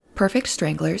Perfect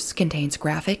Stranglers contains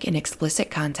graphic and explicit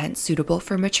content suitable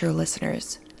for mature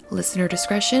listeners. Listener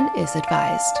discretion is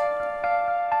advised.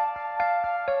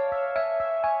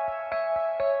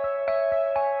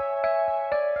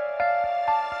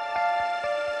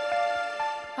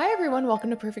 Hi everyone, welcome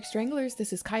to Perfect Stranglers.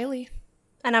 This is Kylie.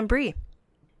 And I'm Bree.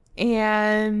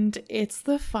 And it's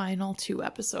the final 2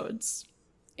 episodes.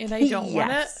 And I don't want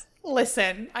to...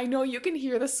 Listen, I know you can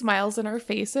hear the smiles in our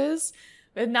faces,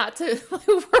 but not to...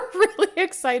 we're really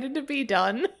excited to be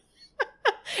done.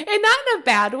 And not in a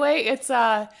bad way. It's,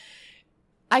 I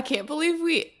can't believe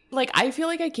we... I feel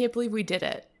like I can't believe we did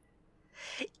it.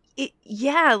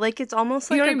 Yeah, it's almost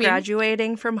like a mean?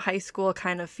 graduating from high school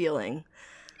kind of feeling.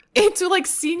 It's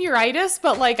senioritis,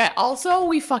 but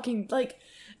we fucking,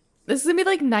 this is gonna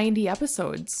be 90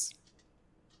 episodes.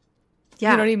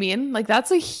 Yeah. You know what I mean?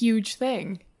 That's a huge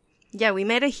thing. Yeah, we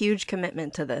made a huge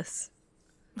commitment to this.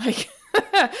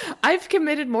 I've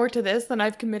committed more to this than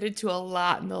I've committed to a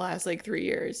lot in the last 3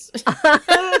 years.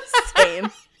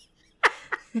 Same.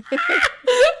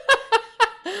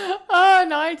 Oh,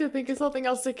 now I have to think of something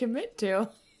else to commit to.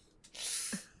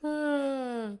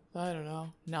 I don't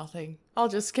know. Nothing. I'll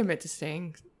just commit to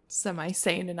staying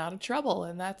semi-sane and out of trouble,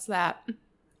 and that's that.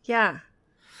 Yeah.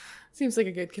 Seems like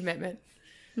a good commitment.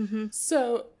 Mm-hmm.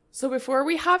 So before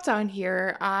we hopped on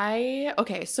here,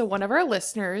 so one of our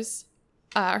listeners,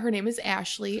 her name is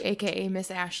Ashley, aka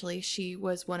Miss Ashley. She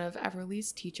was one of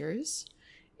Everly's teachers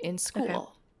in school.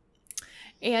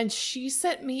 Okay. And she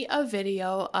sent me a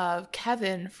video of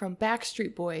Kevin from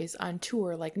Backstreet Boys on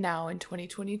tour, now in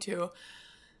 2022.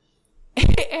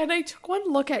 And I took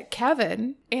one look at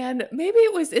Kevin, and maybe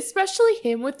it was especially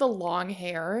him with the long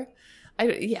hair.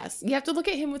 Yes, you have to look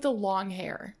at him with the long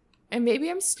hair. And maybe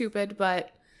I'm stupid,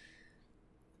 but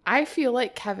I feel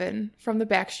like Kevin from the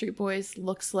Backstreet Boys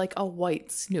looks like a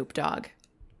white Snoop Dogg.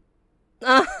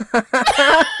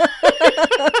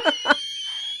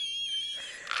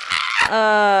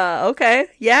 Okay.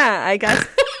 Yeah, I guess.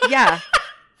 Yeah.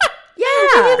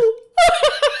 Yeah.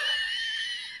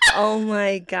 Oh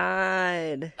my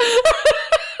god.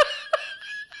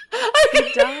 He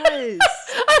does.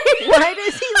 Why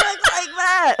does he look like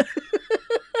that?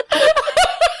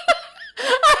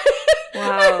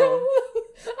 Wow.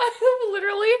 I have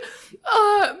literally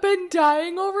been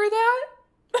dying over that.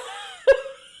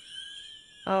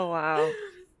 Oh, wow.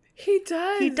 He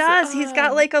does. He does. He's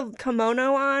got a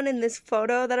kimono on in this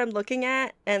photo that I'm looking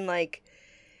at, and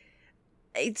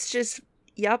it's just,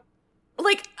 yep.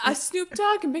 A Snoop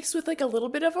Dogg mixed with a little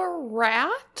bit of a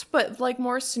rat, but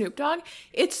more Snoop Dogg.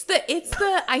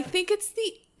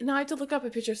 Now I have to look up a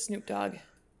picture of Snoop Dogg.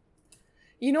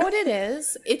 You know what it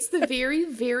is? It's the very,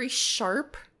 very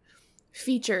sharp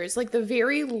features, the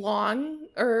very long,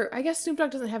 or I guess Snoop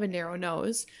Dogg doesn't have a narrow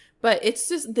nose, but it's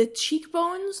just the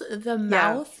cheekbones, the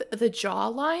mouth, the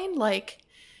jawline,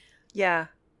 yeah.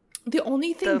 The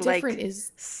only thing different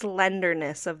is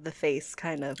slenderness of the face,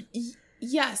 kind of.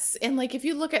 Yes, and if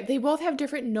you look at, they both have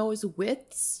different nose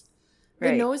widths. The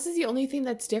Right. nose is the only thing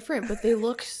that's different, but they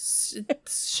look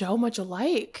so much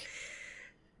alike.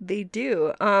 They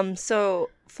do.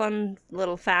 So fun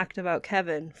little fact about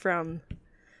Kevin from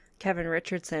Kevin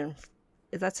Richardson.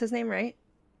 That's his name, right?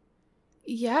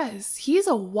 Yes, he's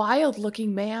a wild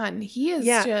looking man. He is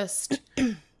just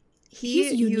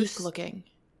he's unique looking.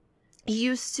 He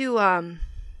used to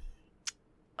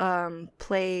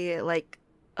play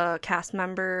a cast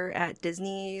member at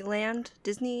Disney World.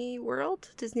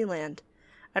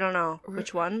 I don't know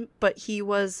which one, but he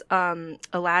was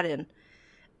Aladdin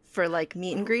for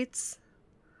meet and greets.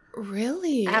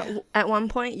 Really? At one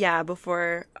point, yeah,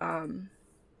 before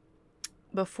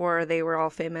they were all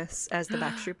famous as the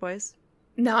Backstreet Boys.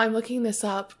 Now I'm looking this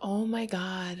up. Oh my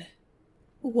god.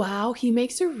 Wow, he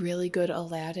makes a really good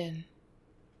Aladdin.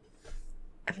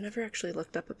 I've never actually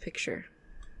looked up a picture.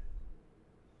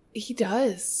 He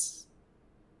does.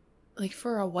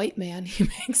 For a white man, he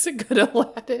makes a good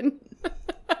Aladdin.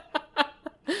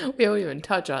 We don't even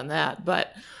touch on that,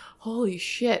 but holy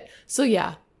shit. So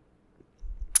yeah.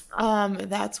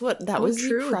 That was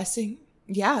true. the pressing.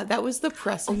 Yeah, that was the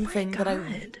pressing thing God. that I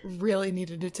really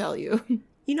needed to tell you.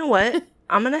 You know what?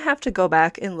 I'm going to have to go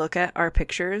back and look at our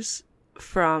pictures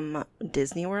from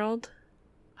Disney World.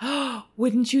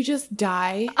 Wouldn't you just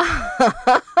die?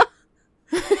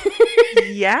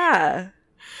 Yeah.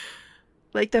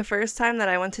 The first time that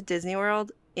I went to Disney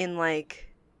World in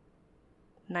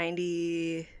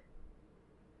 90,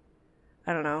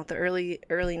 I don't know, the early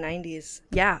 90s.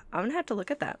 Yeah, I'm going to have to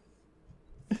look at that.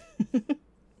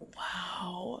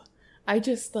 Wow. I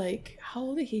just how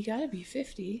old is he? Gotta be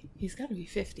 50. He's gotta be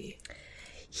 50.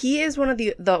 He is one of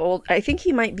the old. I think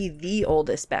he might be the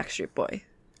oldest Backstreet Boy,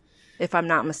 if I'm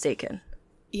not mistaken.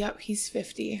 Yep, he's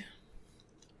 50.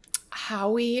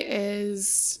 Howie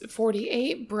is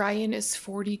 48. Brian is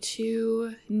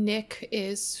 42. Nick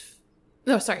is...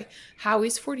 No, sorry.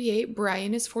 Howie's 48.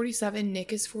 Brian is 47.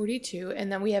 Nick is 42.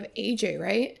 And then we have AJ,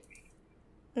 right?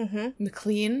 Mm-hmm.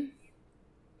 McLean.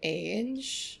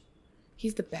 Age.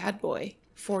 He's the bad boy.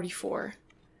 44.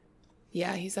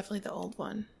 Yeah, he's definitely the old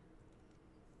one.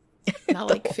 Not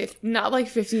like 50, not like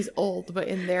 50's old, but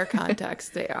in their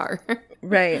context, they are.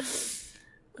 Right.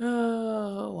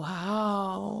 Oh,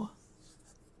 wow.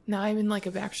 Now I'm in like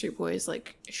a Backstreet Boys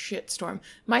like shitstorm.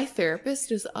 My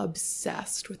therapist is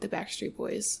obsessed with the Backstreet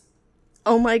Boys.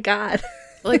 Oh my God.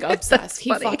 Like obsessed.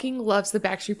 He funny. fucking loves the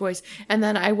Backstreet Boys. And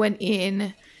then I went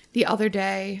in the other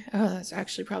day. Oh, that's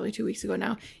actually probably 2 weeks ago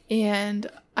now. And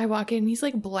I walk in and he's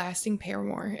like blasting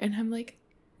Paramore. And I'm like,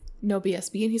 no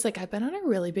BSB. And he's like, I've been on a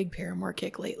really big Paramore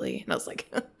kick lately. And I was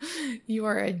like, you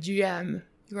are a gem.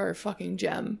 You are a fucking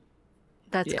gem.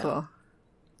 That's cool.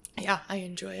 Yeah, I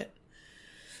enjoy it.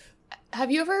 Have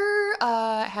you ever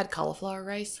had cauliflower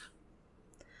rice?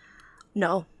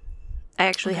 No, I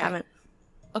actually haven't.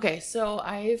 Okay, so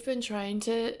I've been trying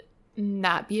to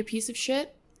not be a piece of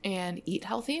shit and eat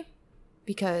healthy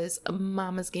because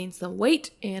mama's gained some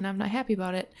weight and I'm not happy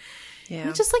about it. Yeah.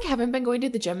 I just like haven't been going to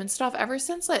the gym and stuff ever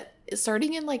since like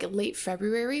starting in like late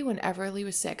February when Everly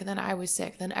was sick, and then I was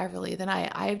sick, then Everly, then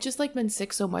I've just like been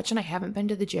sick so much and I haven't been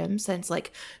to the gym since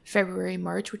like February,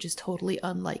 March, which is totally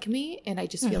unlike me, and I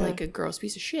just feel like a gross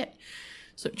piece of shit.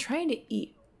 So I'm trying to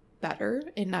eat better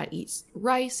and not eat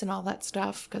rice and all that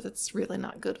stuff because it's really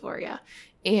not good for you.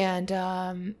 And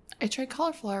I tried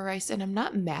cauliflower rice and I'm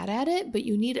not mad at it, but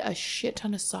you need a shit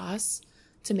ton of sauce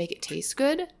to make it taste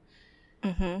good.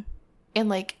 Mm-hmm. And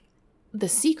like the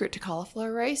secret to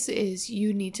cauliflower rice is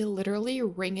you need to literally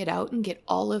wring it out and get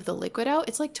all of the liquid out.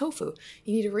 It's like tofu.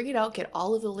 You need to wring it out, get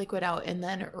all of the liquid out, and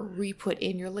then re-put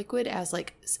in your liquid as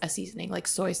like a seasoning, like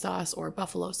soy sauce or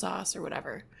buffalo sauce or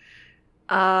whatever.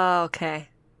 Oh, okay.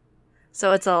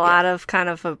 So it's a lot of kind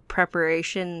of a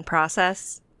preparation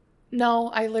process? No,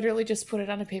 I literally just put it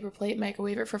on a paper plate,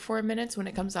 microwave it for 4 minutes. When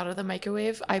it comes out of the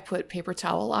microwave, I put paper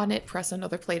towel on it, press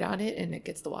another plate on it, and it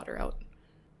gets the water out.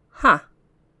 Huh.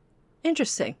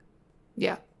 Interesting.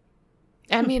 Yeah.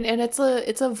 I mean, and it's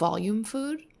a volume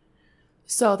food.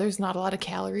 So there's not a lot of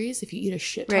calories if you eat a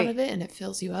shit ton of it and it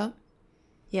fills you up.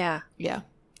 Yeah. Yeah.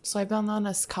 So I've been on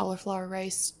this cauliflower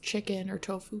rice, chicken, or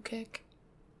tofu kick.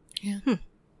 Yeah.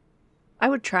 I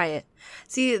would try it.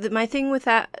 See, my thing with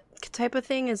that type of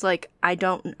thing is like I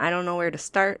don't know where to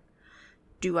start.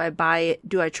 Do I buy it?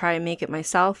 Do I try and make it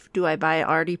myself? Do I buy it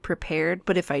already prepared?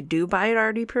 But if I do buy it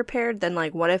already prepared, then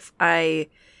like what if I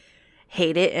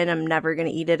hate it and I'm never going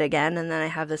to eat it again and then I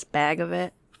have this bag of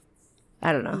it?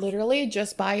 I don't know. Literally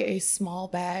just buy a small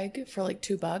bag for like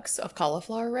 $2 of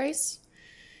cauliflower rice.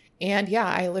 And yeah,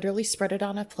 I literally spread it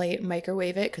on a plate,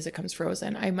 microwave it because it comes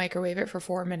frozen. I microwave it for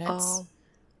 4 minutes. Oh.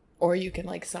 Or you can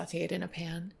like saute it in a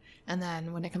pan. And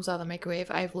then when it comes out of the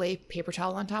microwave, I lay paper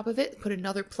towel on top of it, put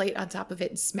another plate on top of it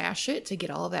and smash it to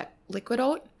get all of that liquid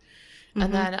out. Mm-hmm.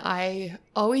 And then I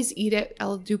always eat it.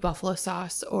 I'll do buffalo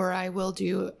sauce, or I will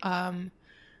do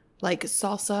like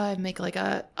salsa and make like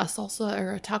a salsa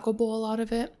or a taco bowl out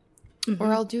of it. Mm-hmm.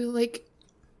 Or I'll do like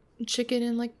chicken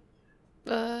and like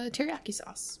teriyaki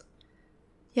sauce.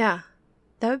 Yeah,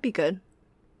 that would be good.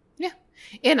 Yeah.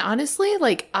 And honestly,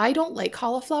 like, I don't like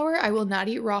cauliflower. I will not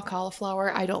eat raw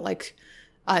cauliflower. I don't like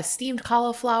steamed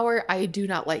cauliflower. I do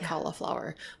not like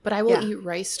cauliflower. But I will eat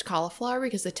riced cauliflower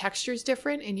because the texture is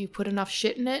different and you put enough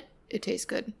shit in it, it tastes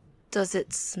good. Does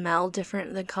it smell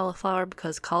different than cauliflower?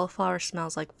 Because cauliflower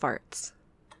smells like farts.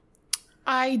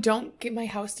 My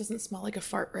house doesn't smell like a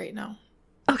fart right now.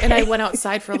 Okay. And I went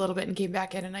outside for a little bit and came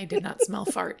back in and I did not smell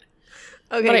fart.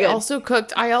 Okay, but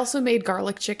good. I also made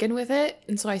garlic chicken with it,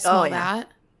 and so I smell that.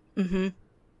 Mm-hmm.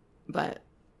 But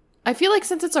I feel like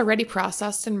since it's already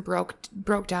processed and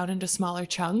broke down into smaller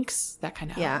chunks, that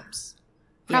kind of helps.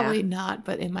 Probably not,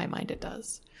 but in my mind it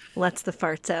does. Lets the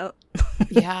farts out.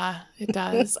 Yeah, it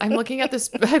does. I'm looking at this,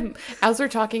 as we're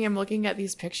talking, I'm looking at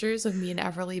these pictures of me and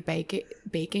Everly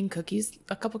baking cookies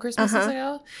a couple Christmases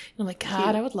ago. And I'm like, God,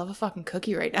 cute. I would love a fucking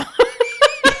cookie right now.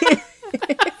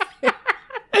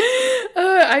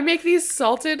 I make these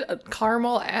salted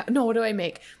caramel. No, what do I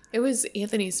make? It was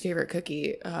Anthony's favorite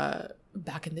cookie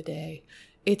back in the day.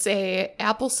 It's a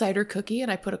apple cider cookie,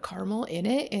 and I put a caramel in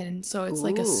it, and so it's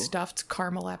like a stuffed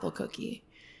caramel apple cookie.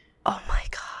 Oh my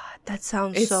God, that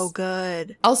sounds so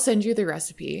good. I'll send you the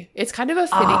recipe. It's kind of a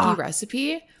finicky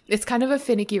recipe. It's kind of a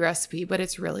finicky recipe, but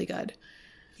it's really good.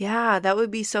 Yeah, that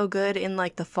would be so good in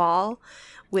like the fall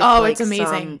with Oh, like it's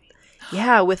amazing.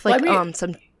 with like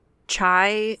some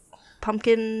chai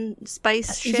pumpkin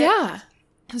spice shit. Yeah.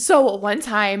 So one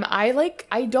time I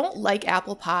don't like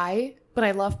apple pie, but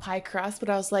I love pie crust,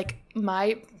 but I was like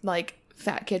my like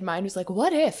fat kid mind was like,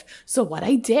 what if? So what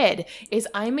I did is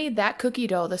I made that cookie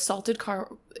dough, the salted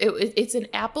it's an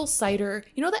apple cider.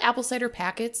 You know the apple cider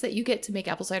packets that you get to make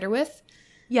apple cider with?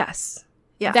 Yes.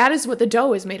 Yeah. That is what the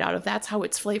dough is made out of. That's how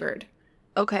it's flavored.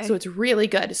 Okay. So it's really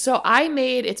good. So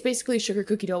it's basically sugar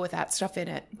cookie dough with that stuff in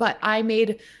it. But I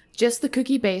made just the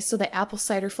cookie base, so the apple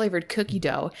cider flavored cookie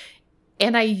dough.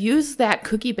 And I used that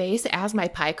cookie base as my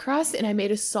pie crust, and I made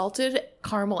a salted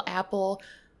caramel apple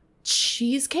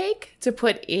cheesecake to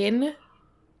put in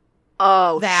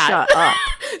that. Shut up.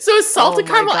 So it's salted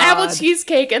caramel God. apple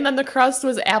cheesecake, and then the crust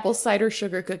was apple cider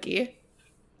sugar cookie.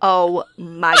 Oh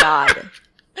my God.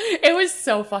 It was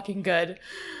so fucking good.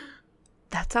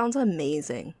 That sounds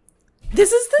amazing.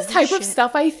 This is the type of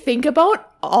stuff I think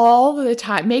about all the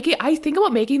time. I think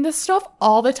about making this stuff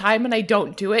all the time, and I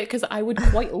don't do it because I would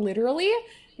quite literally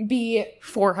be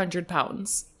 400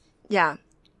 pounds. Yeah.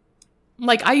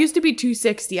 Like, I used to be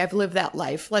 260. I've lived that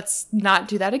life. Let's not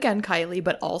do that again, Kylie.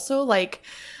 But also, like,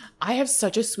 I have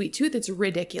such a sweet tooth. It's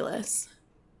ridiculous.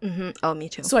 Mm-hmm. Oh, me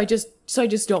too. So I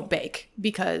just don't bake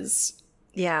because...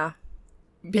 Yeah.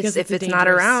 Because if it's not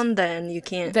around, then you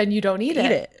can't. Then you don't eat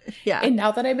it. Yeah. And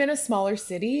now that I'm in a smaller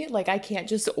city, like I can't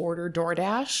just order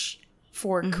DoorDash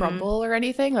for Crumble or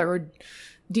anything, or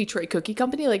Detroit Cookie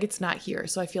Company. Like it's not here,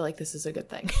 so I feel like this is a good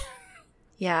thing.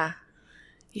 Yeah.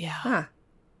 Yeah. Huh.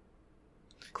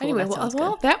 Cool, anyway,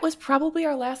 well, that was probably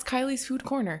our last Kylie's Food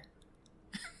Corner.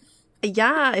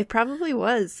 Yeah, it probably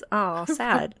was. Oh,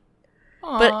 sad.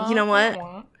 But you know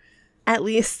what? At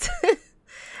least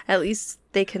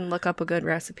they can look up a good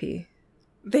recipe.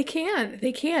 They can.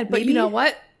 But Maybe? you know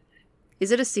what?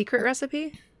 Is it a secret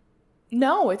recipe?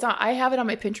 No, it's not. I have it on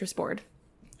my Pinterest board.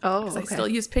 Oh, because okay. I still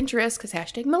use Pinterest because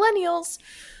 #millennials.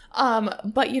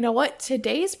 But you know what?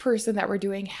 Today's person that we're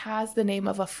doing has the name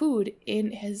of a food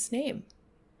in his name.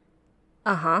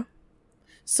 Uh-huh.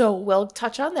 So we'll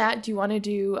touch on that. Do you want to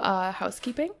do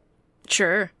housekeeping?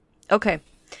 Sure. Okay.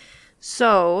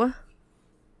 So,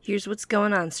 here's what's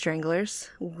going on, Stranglers.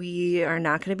 We are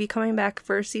not going to be coming back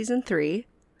for season 3.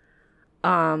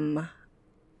 And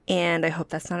I hope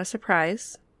that's not a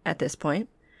surprise at this point.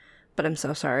 But I'm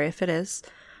so sorry if it is.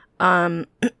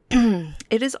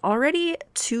 It is already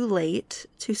too late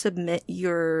to submit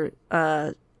your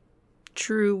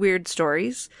true weird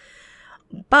stories.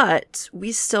 But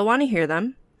we still want to hear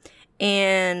them.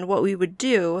 And what we would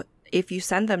do, if you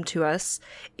send them to us,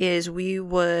 is we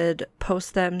would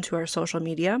post them to our social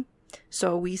media.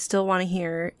 So we still want to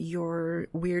hear your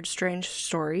weird, strange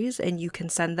stories. And you can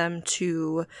send them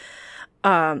to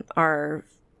our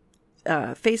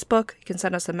Facebook. You can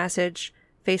send us a message.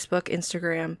 Facebook,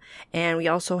 Instagram. And we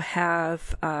also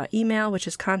have email, which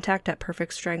is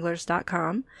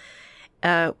contact@perfectstranglers.com.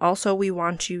 Also, we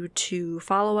want you to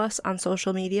follow us on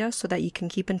social media so that you can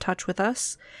keep in touch with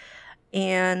us.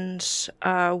 And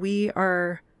we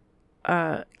are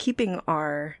keeping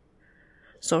our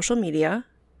social media.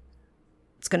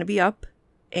 It's going to be up,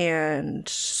 and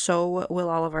so will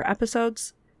all of our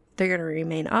episodes. They're going to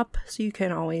remain up, so you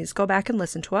can always go back and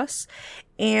listen to us.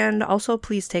 And also,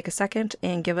 please take a second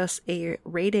and give us a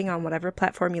rating on whatever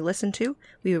platform you listen to.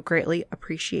 We would greatly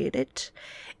appreciate it.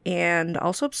 And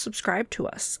also subscribe to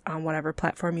us on whatever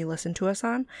platform you listen to us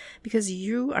on, because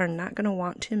you are not going to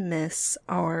want to miss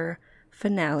our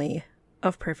finale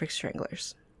of Perfect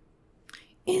Stranglers.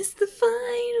 It's the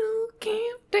final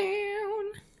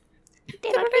countdown.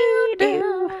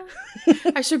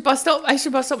 I should bust out my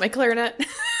clarinet.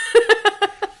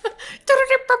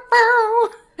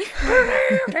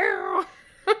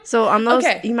 So on those,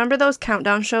 You remember those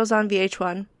countdown shows on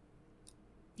VH1?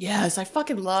 Yes, I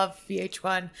fucking love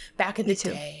VH1 back in the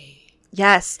day.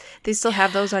 Yes, they still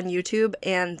have those on YouTube,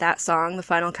 and that song, The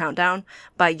Final Countdown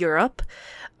by Europe,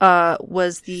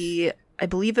 was I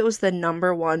believe it was the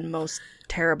 #1 most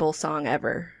terrible song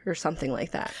ever, or something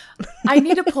like that. I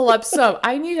need to pull up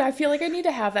I feel like I need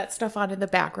to have that stuff on in the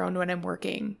background when I'm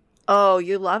working. Oh,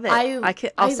 you love it.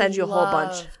 I'll send you a whole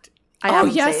bunch.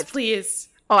 Yes, please.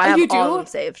 Oh, I have all of them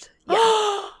saved. Yeah.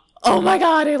 Oh my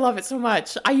god, I love it so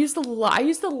much. I used to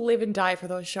live and die for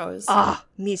those shows. Oh,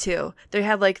 me too. They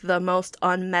had like the most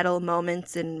unmetal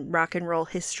moments in rock and roll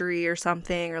history or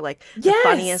something, or like the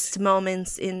funniest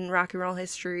moments in rock and roll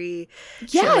history.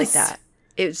 Yes. Shit like that.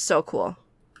 It was so cool.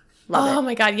 Love it. Oh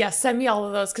my god, yes. Send me all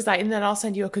of those and then I'll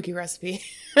send you a cookie recipe.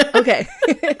 Okay.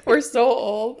 We're so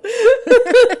old.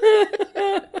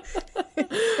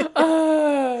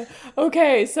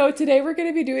 Okay, so today we're going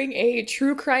to be doing a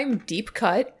true crime deep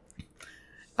cut.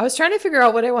 I was trying to figure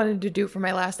out what I wanted to do for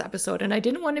my last episode, and I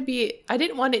didn't want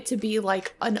it to be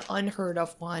like an unheard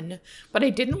of one, but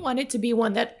I didn't want it to be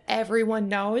one that everyone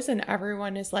knows and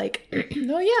everyone is like,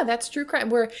 oh yeah, that's true crime.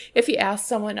 Where if you ask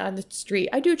someone on the street,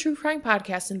 I do true crime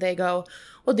podcasts, and they go,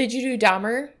 well, did you do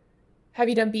Dahmer? Have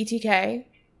you done BTK?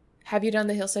 Have you done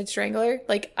the Hillside Strangler?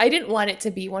 Like, I didn't want it to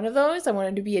be one of those. I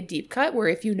wanted it to be a deep cut where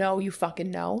if you know, you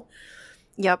fucking know.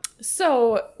 Yep.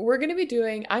 So I'm going to be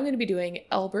doing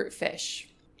Albert Fish.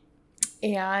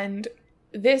 And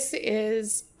this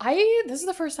is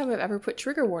the first time I've ever put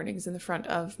trigger warnings in the front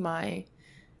of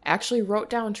actually wrote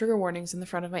down trigger warnings in the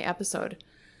front of my episode.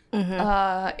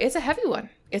 Mm-hmm. It's a heavy one.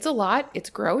 It's a lot. It's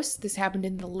gross. This happened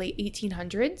in the late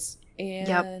 1800s.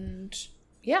 And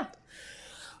yeah.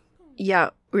 Yeah,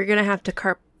 we're going to have to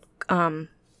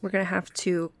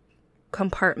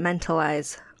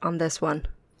compartmentalize on this one.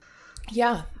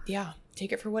 Yeah.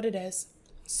 Take it for what it is.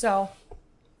 So,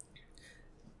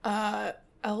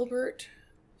 Albert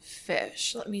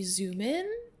Fish. Let me zoom in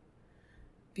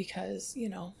because,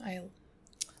 I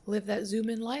live that zoom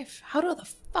in life. How the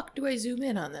fuck do I zoom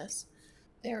in on this?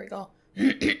 There we go.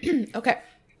 Okay.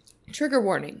 Trigger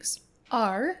warnings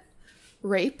are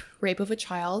rape of a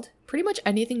child. Pretty much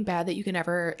anything bad that you can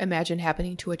ever imagine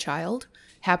happening to a child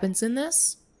happens in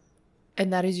this.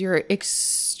 And that is your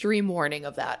extreme warning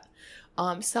of that.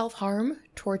 Self-harm,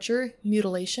 torture,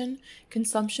 mutilation,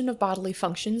 consumption of bodily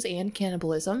functions, and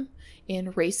cannibalism,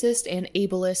 and racist and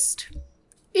ableist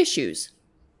issues,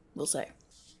 we'll say.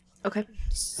 Okay.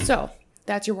 So,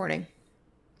 that's your warning.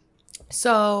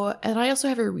 So, and I also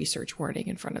have a research warning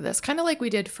in front of this, kind of like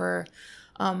we did for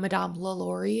Madame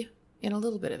LaLaurie and a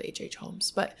little bit of H.H. Holmes.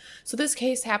 But so this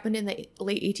case happened in the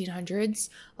late 1800s.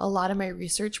 A lot of my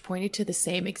research pointed to the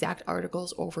same exact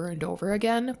articles over and over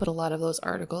again, but a lot of those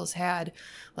articles had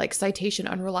like citation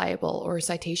unreliable or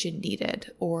citation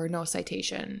needed or no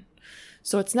citation.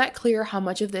 So it's not clear how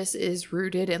much of this is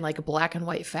rooted in like a black and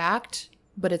white fact,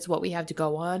 but it's what we have to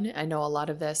go on. I know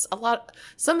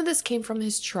some of this came from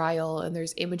his trial, and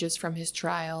there's images from his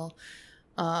trial.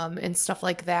 And stuff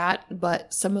like that,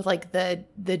 but some of like the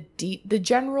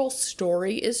general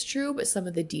story is true, but some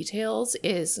of the details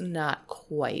is not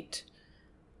quite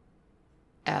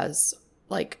as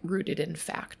like rooted in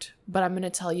fact. But I'm going to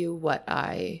tell you what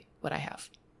I have.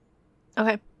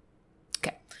 Okay.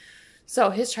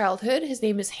 So his childhood, his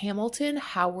name is Hamilton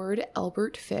Howard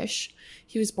Albert Fish.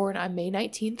 He was born on May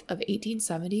 19th of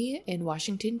 1870 in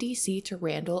Washington, D.C. to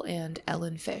Randall and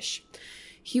Ellen Fish.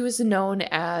 He was known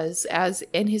as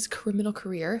in his criminal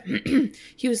career,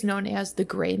 he was known as the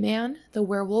Gray Man, the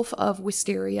Werewolf of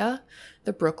Wisteria,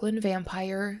 the Brooklyn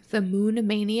Vampire, the Moon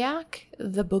Maniac,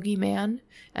 the Boogeyman,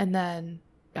 and then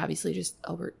obviously just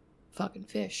Albert fucking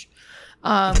Fish.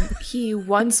 He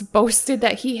once boasted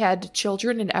that he had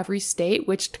children in every state,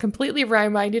 which completely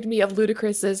reminded me of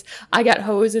Ludacris's I got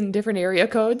hoes in different area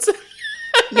codes.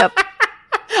 Yep.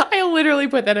 I literally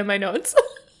put that in my notes.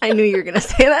 I knew you were going to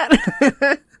say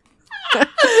that.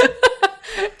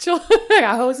 I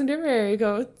got hoes in different area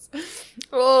codes.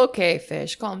 Okay,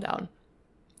 Fish, calm down.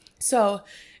 So,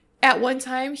 at one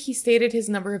time, he stated his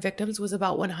number of victims was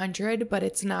about 100, but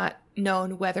it's not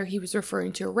known whether he was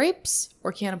referring to rapes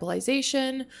or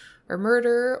cannibalization or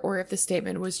murder, or if the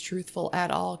statement was truthful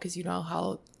at all, because you know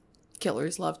how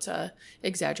killers love to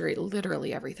exaggerate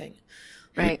literally everything.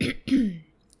 Right.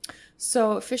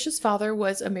 So Fish's father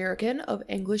was American of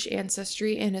English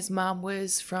ancestry, and his mom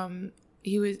was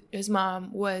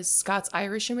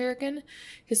Scots-Irish American.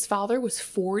 His father was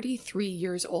 43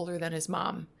 years older than his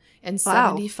mom, and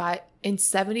 75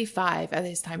 at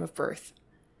his time of birth.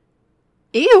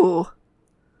 Ew.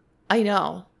 I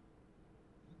know.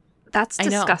 That's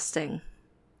disgusting.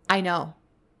 I know.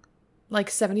 Like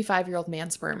 75-year-old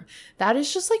man sperm. That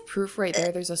is just like proof right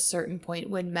there. There's a certain point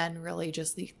when men really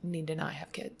just need to not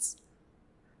have kids.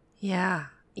 Yeah.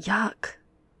 Yuck.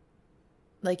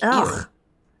 Like, ugh. Ew.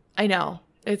 I know.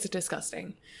 It's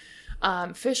disgusting.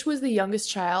 Fish was the youngest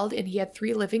child, and he had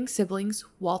 3 living siblings,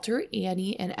 Walter,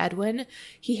 Annie, and Edwin.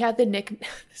 He had the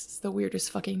this is the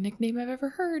weirdest fucking nickname I've ever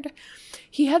heard.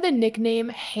 He had the nickname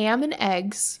Ham and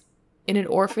Eggs in an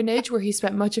orphanage where he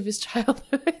spent much of his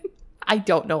childhood. I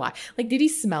don't know why. Like, did he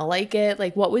smell like it?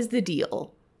 Like, what was the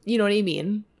deal? You know what I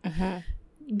mean? Mm-hmm.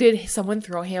 Did someone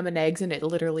throw ham and eggs and it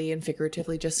literally and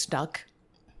figuratively just stuck?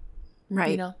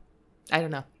 Right. You know? I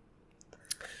don't know.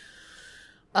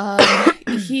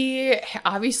 He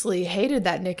obviously hated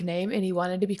that nickname, and he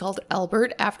wanted to be called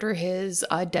Albert after his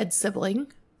dead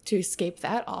sibling to escape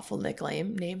that awful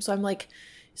nickname. So I'm like,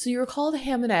 So you were called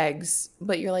Ham and Eggs,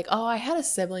 but you're like, oh, I had a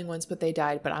sibling once, but they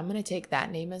died. But I'm going to take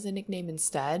that name as a nickname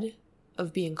instead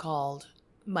of being called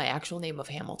my actual name of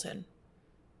Hamilton.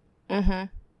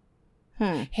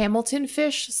 Hamilton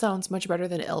Fish sounds much better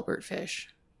than Albert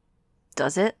Fish.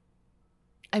 Does it?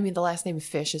 I mean, the last name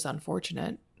Fish is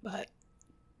unfortunate, but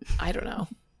I don't know.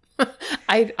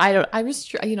 I don't. I'm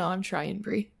just, I'm trying,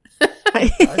 Brie.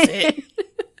 Does it?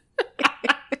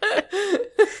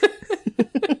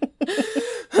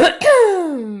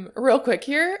 Real quick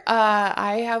here,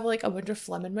 I have like a bunch of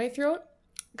phlegm in my throat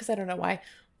because I don't know why,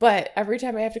 but every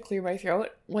time I have to clear my throat,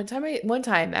 one time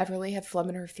Everly had phlegm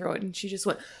in her throat and she just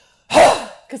went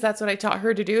because that's what I taught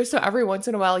her to do. So every once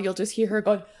in a while you'll just hear her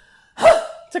going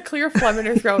to clear phlegm in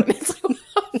her throat, and it's like,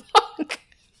 what the fuck?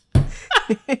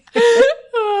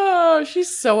 Oh,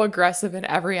 she's so aggressive in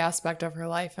every aspect of her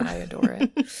life, and I adore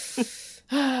it.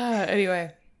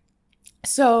 Anyway.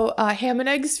 So Ham and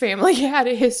Egg's family had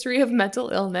a history of mental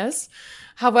illness.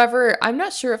 However, I'm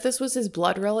not sure if this was his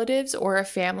blood relatives or a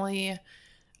family.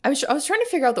 I was trying to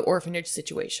figure out the orphanage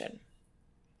situation.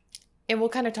 And we'll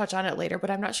kind of touch on it later,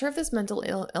 but I'm not sure if this mental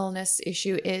illness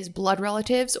issue is blood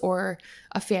relatives or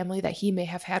a family that he may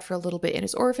have had for a little bit in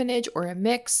his orphanage or a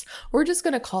mix. We're just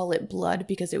going to call it blood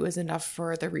because it was enough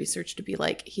for the research to be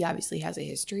like, he obviously has a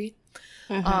history.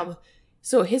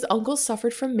 So his uncle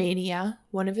suffered from mania.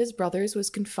 One of his brothers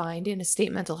was confined in a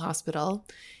state mental hospital.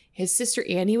 His sister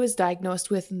Annie was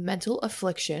diagnosed with mental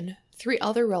affliction. 3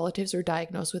 other relatives were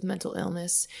diagnosed with mental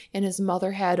illness. And his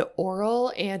mother had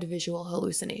oral and visual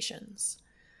hallucinations.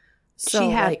 So she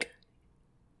had like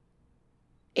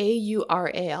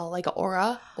AURAL, like an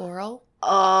aura, oral.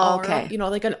 Oh, aura, okay. You know,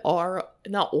 like an oral,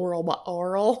 not oral, but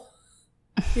oral.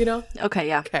 You know? Okay,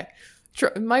 yeah. Okay.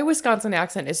 My Wisconsin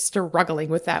accent is struggling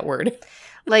with that word.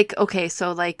 Like, okay,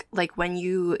 so like when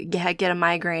you get a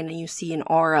migraine and you see an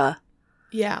aura.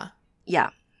 Yeah. Yeah.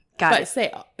 Got it.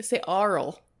 Say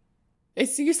oral.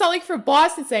 You sound like from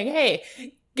Boston saying, hey,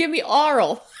 give me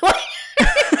oral. Do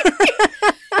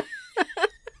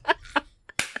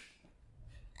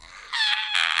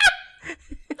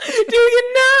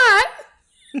you not?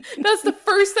 That's the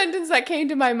first sentence that came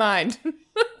to my mind. Do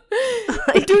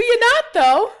you not,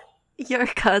 though? Your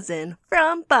cousin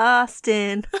from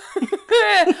Boston.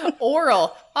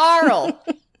 Oral.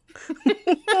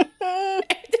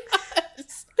 It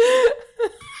does.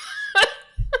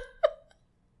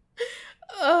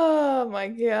 Oh my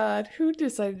god. Who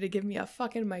decided to give me a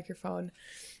fucking microphone?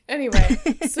 Anyway,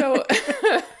 so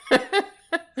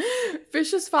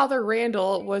Fish's father,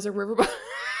 Randall, was a riverboat.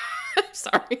 I'm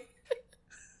sorry.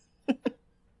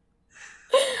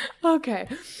 Okay.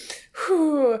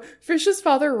 Fish's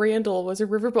father, Randall, was a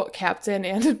riverboat captain,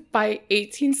 and by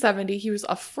 1870, he was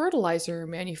a fertilizer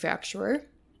manufacturer.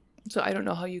 So I don't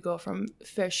know how you go from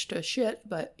fish to shit,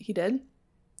 but he did.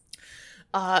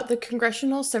 The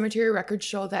Congressional Cemetery records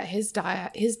show that his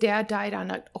dad died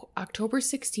on October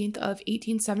 16th of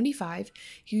 1875.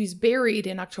 He was buried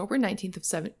in October 19th of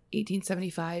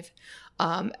 1875.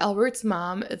 Albert's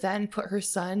mom then put her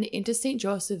son into St.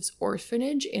 Joseph's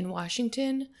Orphanage in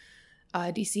Washington,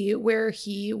 D.C., where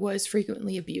he was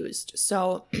frequently abused.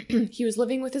 So he was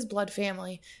living with his blood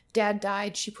family. Dad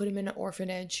died. She put him in an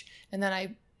orphanage, and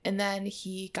then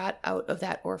he got out of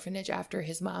that orphanage after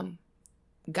his mom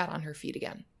got on her feet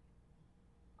again.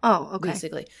 Oh, okay.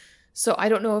 Basically. So I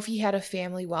don't know if he had a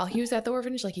family while he was at the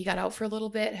orphanage. Like, he got out for a little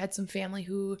bit, had some family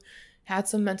who had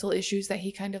some mental issues that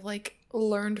he kind of like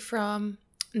learned from.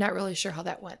 Not really sure how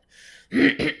that went.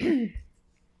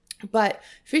 But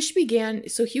Fish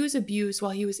so he was abused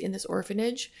while he was in this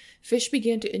orphanage. Fish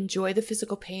began to enjoy the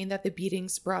physical pain that the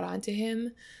beatings brought on to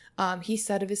him. He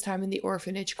said of his time in the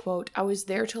orphanage, quote, "I was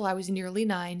there till I was nearly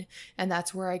 9, and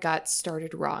that's where I got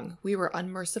started wrong. We were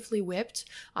unmercifully whipped.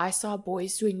 I saw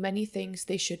boys doing many things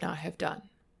they should not have done."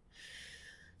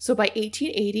 So by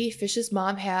 1880, Fish's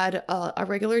mom had a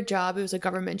regular job. It was a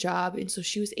government job, and so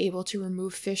she was able to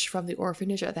remove Fish from the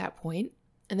orphanage at that point.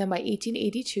 And then by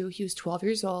 1882, he was 12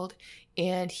 years old,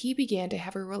 and he began to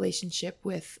have a relationship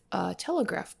with a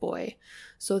telegraph boy.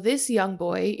 So this young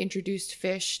boy introduced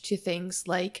Fish to things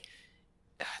like,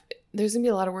 there's going to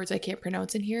be a lot of words I can't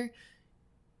pronounce in here.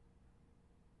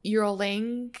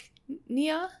 Urolagnia,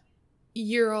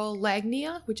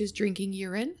 which is drinking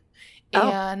urine,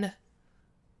 and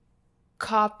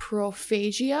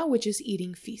coprophagia, which is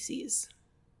eating feces.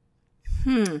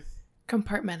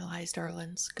 Compartmentalize,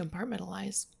 darlings.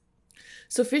 Compartmentalize.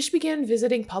 So Fish began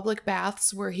visiting public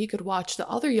baths where he could watch the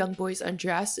other young boys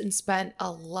undress, and spent a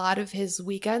lot of his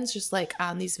weekends just like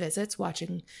on these visits,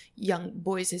 watching young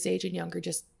boys his age and younger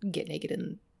just get naked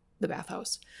in the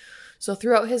bathhouse. So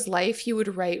throughout his life, he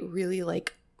would write really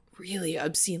like really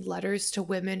obscene letters to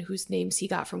women whose names he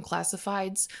got from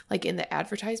classifieds, like in the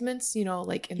advertisements, you know,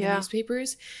 like in the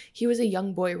newspapers. He was a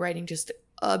young boy writing just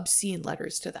obscene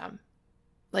letters to them.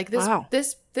 Like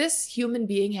this human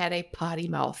being had a potty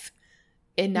mouth,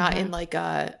 and not in like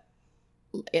a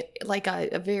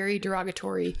very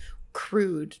derogatory,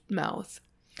 crude mouth.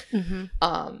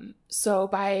 So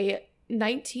by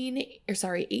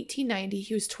 1890,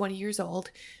 he was 20 years old.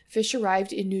 Fish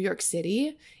arrived in New York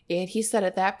City, and he said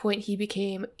at that point he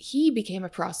became a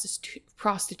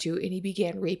prostitute, and he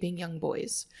began raping young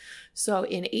boys. So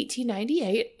in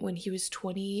 1898, when he was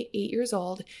 28 years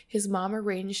old, his mom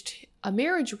arranged a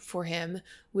marriage for him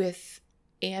with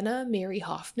Anna Mary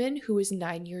Hoffman, who was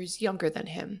 9 years younger than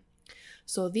him.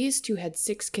 So these two had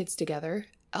 6 kids together: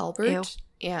 Albert,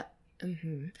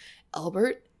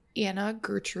 Anna,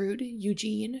 Gertrude,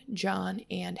 Eugene, John,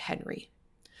 and Henry.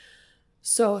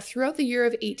 So throughout the year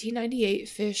of 1898,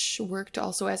 Fish worked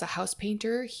also as a house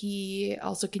painter. He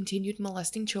also continued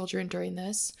molesting children during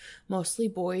this, mostly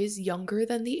boys younger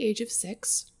than the age of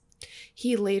 6.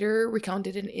 He later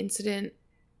recounted an incident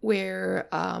where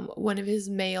one of his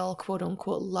male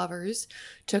quote-unquote lovers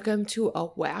took him to a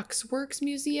waxworks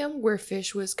museum where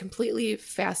Fish was completely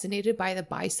fascinated by the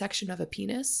bisection of a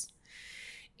penis.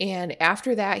 And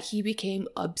after that, he became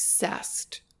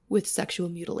obsessed with sexual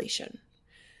mutilation.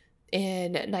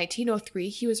 In 1903,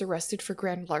 he was arrested for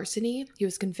grand larceny. He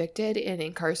was convicted and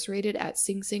incarcerated at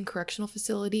Sing Sing Correctional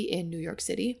Facility in New York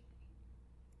City.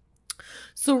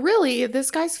 So really,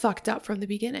 this guy's fucked up from the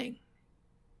beginning.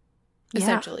 Yeah.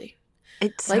 Essentially.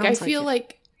 It sounds I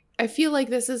feel like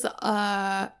this is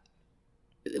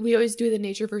we always do the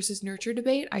nature versus nurture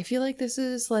debate. I feel like this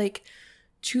is like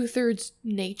 2/3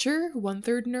 nature,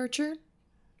 1/3 nurture.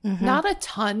 Not a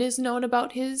ton is known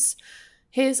about his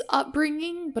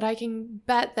upbringing, but I can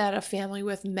bet that a family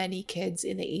with many kids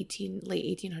in the late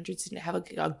 1800s didn't have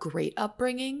a great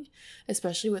upbringing,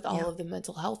 especially with all of the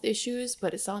mental health issues.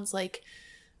 But it sounds like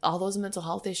all those mental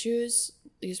health issues,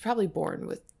 he's probably born a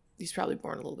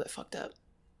little bit fucked up.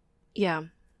 Yeah.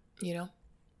 You know?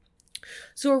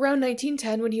 So around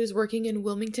 1910, when he was working in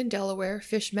Wilmington, Delaware,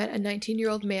 Fish met a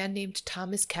 19-year-old man named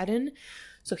Thomas Kedden.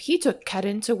 So he took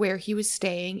Kedden to where he was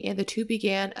staying, and the two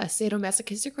began a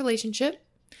sadomasochistic relationship.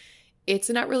 It's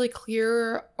not really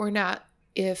clear or not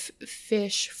if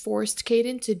Fish forced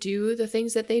Caden to do the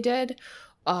things that they did,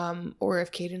 or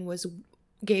if Caden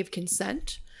gave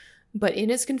consent. But in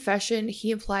his confession, he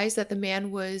implies that the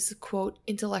man was, quote,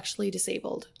 intellectually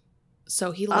disabled.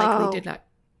 So he likely did not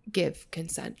give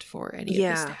consent for any of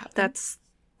this to happen.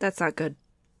 That's not good.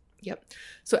 Yep.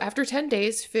 So after 10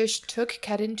 days, Fish took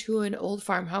Kedden to an old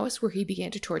farmhouse where he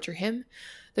began to torture him.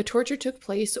 The torture took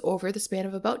place over the span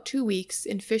of about 2 weeks,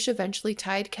 and Fish eventually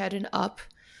tied Kedden up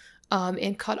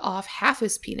and cut off half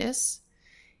his penis.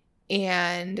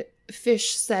 And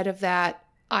Fish said of that,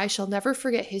 "I shall never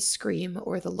forget his scream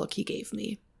or the look he gave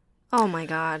me." Oh my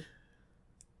God.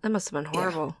 That must have been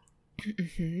horrible.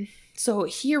 Yeah. So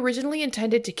he originally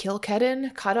intended to kill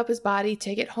Kedden, cut up his body,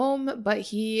 take it home, but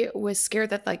he was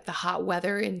scared that like the hot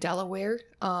weather in Delaware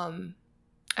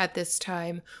at this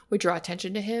time would draw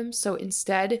attention to him. So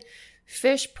instead,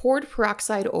 Fish poured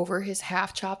peroxide over his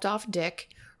half chopped off dick,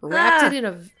 wrapped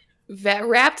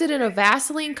it in a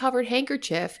Vaseline-covered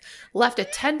handkerchief, left a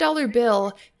 $10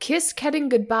 bill, kissed Kedden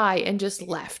goodbye, and just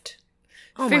left.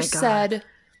 Oh my God.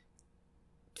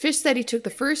 Fish said he took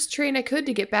the first train I could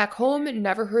to get back home and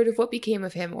never heard of what became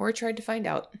of him or tried to find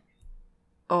out.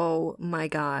 Oh my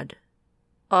God.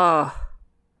 Oh.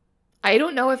 I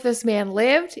don't know if this man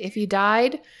lived, if he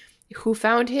died, who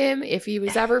found him, if he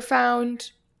was ever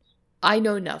found. I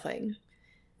know nothing.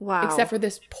 Wow. Except for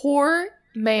this poor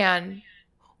man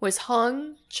was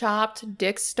hung, chopped,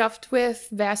 dick stuffed with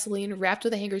Vaseline, wrapped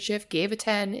with a handkerchief, gave a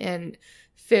 10, and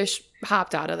Fish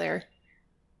hopped out of there.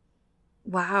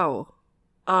 Wow.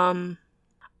 I'm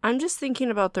just thinking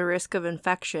about the risk of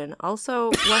infection.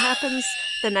 Also, what happens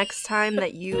the next time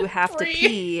that you have to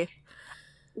pee?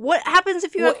 What happens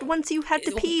if once you had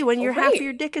to pee when your half of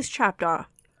your dick is chopped off?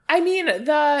 I mean,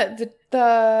 the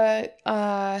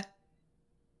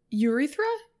urethra?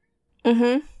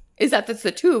 Mm-hmm. That's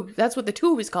the tube. That's what the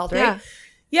tube is called, right?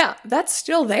 Yeah, that's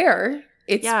still there.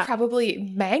 It's probably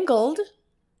mangled.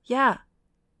 Yeah.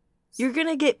 You're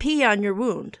gonna get pee on your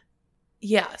wound.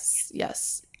 Yes. Your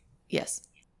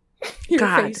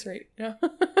God. face right now.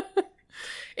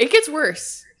 It gets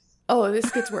worse. Oh,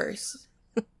 this gets worse.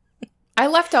 I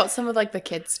left out some of like the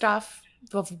kid stuff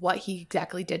of what he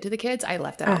exactly did to the kids. I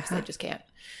left that out because I just can't.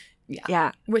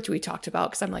 Yeah. Which we talked about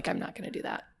because I'm not going to do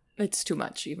that. It's too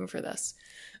much even for this.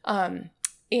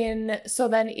 In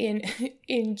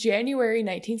January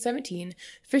 1917,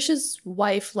 Fish's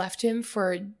wife left him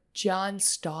for John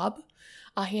Staub,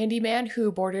 a handyman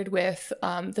who boarded with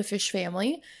the Fish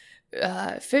family.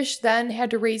 Fish then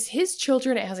had to raise his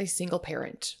children as a single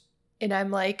parent. And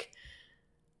I'm like,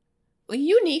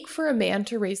 unique for a man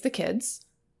to raise the kids.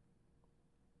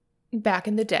 Back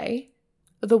in the day,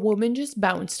 the woman just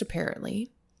bounced,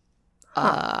 apparently.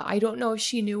 I don't know if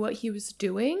she knew what he was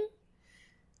doing.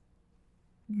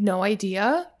 No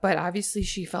idea, but obviously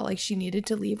she felt like she needed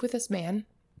to leave with this man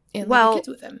and leave the kids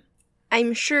with him.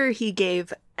 I'm sure he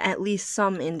gave at least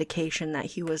some indication that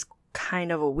he was kind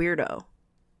of a weirdo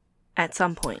at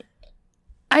some point.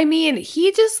 I mean,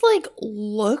 he just, like,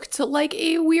 looked like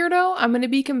a weirdo. I'm going to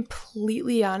be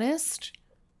completely honest.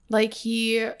 Like,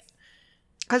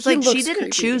 because, like, she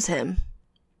didn't choose him.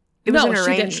 It was an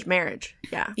arranged marriage.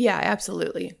 Yeah. Yeah,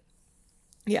 absolutely.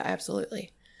 Yeah,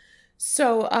 absolutely.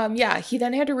 So, he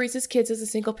then had to raise his kids as a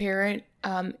single parent.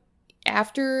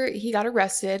 After he got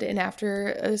arrested, and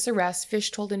after this arrest, Fish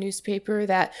told a newspaper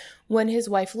that when his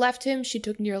wife left him, she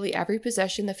took nearly every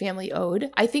possession the family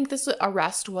owed. I think this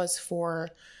arrest was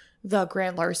for the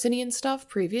grand larceny and stuff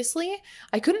previously.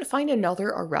 I couldn't find another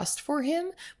arrest for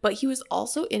him, but he was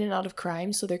also in and out of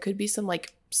crime, so there could be some,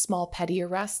 like, small petty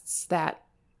arrests that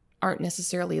aren't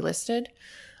necessarily listed.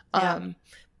 Yeah.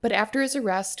 But after his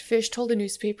arrest, Fish told a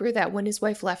newspaper that when his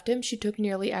wife left him, she took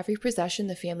nearly every possession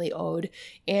the family owed,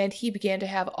 and he began to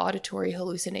have auditory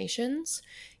hallucinations.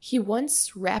 He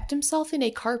once wrapped himself in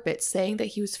a carpet, saying that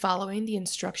he was following the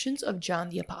instructions of John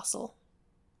the Apostle.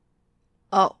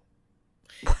 Oh.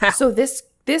 Wow. So this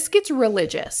gets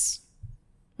religious,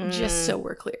 just so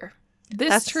we're clear.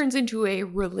 This turns into a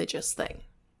religious thing.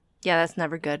 Yeah, that's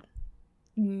never good.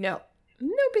 Nope,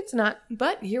 it's not,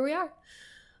 but here we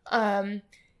are.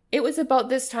 It was about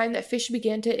this time that Fish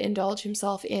began to indulge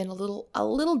himself in a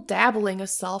little dabbling of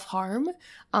self-harm.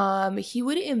 He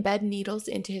would embed needles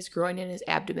into his groin and his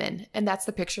abdomen, and that's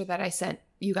the picture that I sent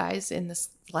you guys in this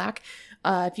Slack.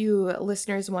 If you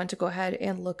listeners want to go ahead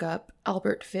and look up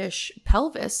Albert Fish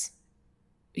pelvis,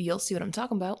 you'll see what I'm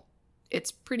talking about.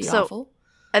 It's pretty awful.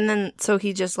 And then, so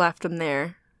he just left him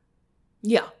there?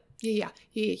 Yeah.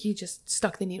 He just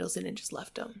stuck the needles in and just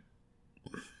left him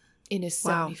in his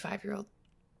 75-year-old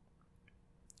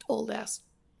old-ass,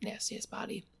 nasty-ass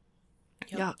body.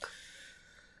 Yuck.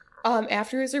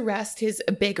 After his arrest, his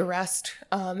big arrest,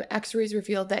 x-rays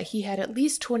revealed that he had at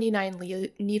least 29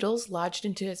 needles lodged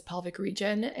into his pelvic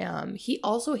region. He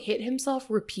also hit himself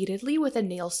repeatedly with a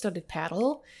nail-studded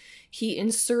paddle. He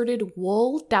inserted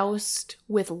wool doused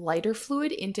with lighter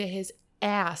fluid into his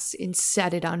ass and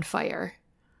set it on fire.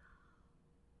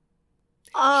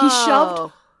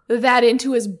 Oh. He shoved that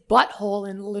into his butthole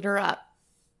and lit her up.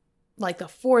 Like the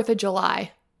 4th of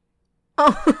July.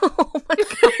 Oh my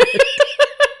God.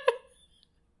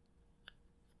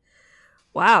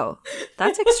 Wow.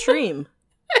 That's extreme.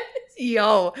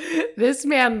 Yo, this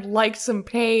man liked some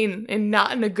pain and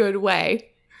not in a good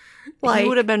way. Like, he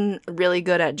would have been really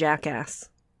good at Jackass.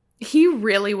 He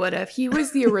really would have. He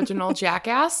was the original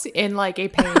Jackass in, like, a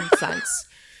pain sense.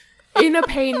 In a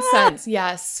pain sense,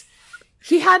 yes.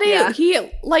 He had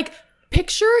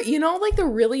picture, you know, like the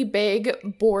really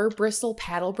big boar bristle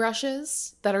paddle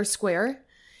brushes that are square?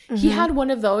 Mm-hmm. He had one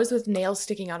of those with nails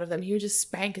sticking out of them. He would just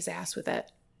spank his ass with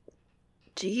it.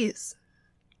 Jeez.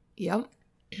 Yep.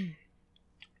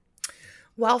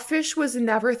 While Fish was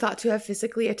never thought to have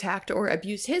physically attacked or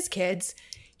abused his kids,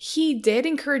 he did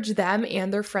encourage them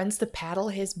and their friends to paddle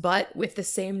his butt with the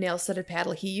same nail-studded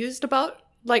paddle he used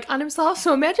on himself.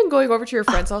 So imagine going over to your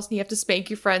friend's house and you have to spank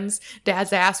your friend's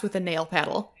dad's ass with a nail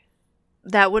paddle.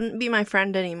 That wouldn't be my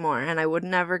friend anymore, and I would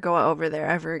never go over there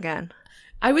ever again.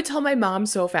 I would tell my mom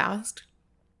so fast.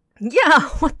 Yeah,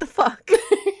 what the fuck?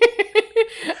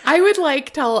 I would,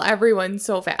 tell everyone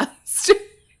so fast.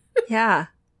 Yeah.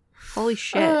 Holy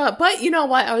shit. But you know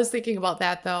what? I was thinking about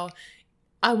that, though.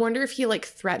 I wonder if he,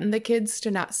 threatened the kids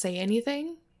to not say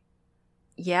anything.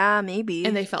 Yeah, maybe.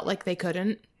 And they felt like they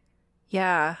couldn't.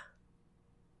 Yeah.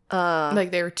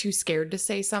 They were too scared to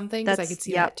say something, because I could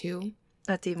see that, too.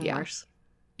 That's even worse.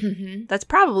 Mm-hmm. That's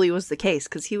probably was the case,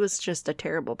 because he was just a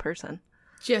terrible person.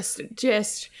 Just,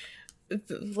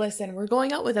 listen, we're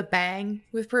going out with a bang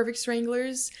with Perfect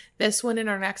Stranglers. This one and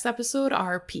our next episode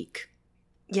are peak.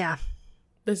 Yeah.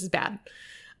 This is bad.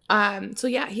 So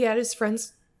yeah, he had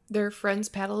their friends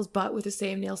paddle his butt with the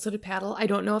same nail-studded paddle. I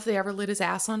don't know if they ever lit his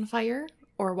ass on fire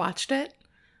or watched it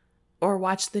or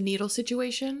watched the needle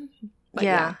situation. But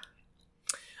yeah.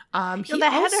 He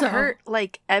that had to hurt,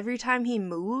 every time he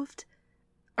moved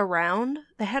around,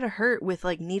 they had to hurt with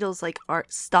like needles like are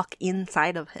stuck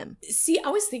inside of him. See, I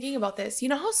was thinking about this. You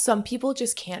know how some people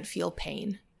just can't feel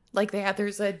pain? Like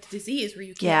there's a disease where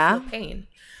you can't feel pain.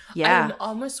 Yeah. I'm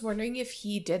almost wondering if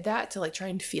he did that to like try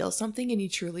and feel something and he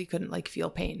truly couldn't like feel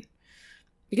pain.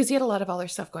 Because he had a lot of other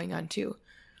stuff going on too.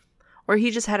 Or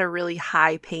he just had a really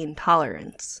high pain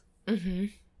tolerance. Mm-hmm.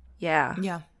 Yeah.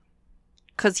 Yeah.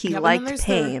 Because he liked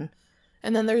pain.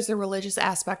 And then there's the religious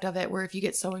aspect of it where if you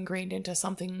get so ingrained into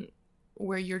something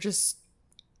where you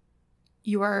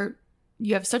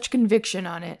have such conviction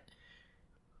on it,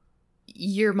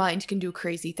 your mind can do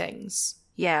crazy things.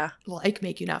 Yeah. Like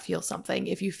make you not feel something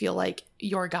if you feel like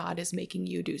your God is making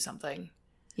you do something.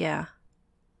 Yeah.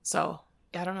 So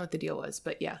I don't know what the deal was,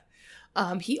 but yeah.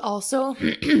 He also,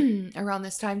 around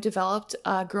this time, developed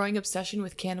a growing obsession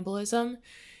with cannibalism.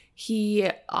 He,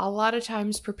 a lot of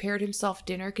times, prepared himself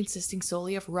dinner consisting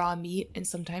solely of raw meat, and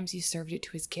sometimes he served it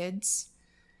to his kids.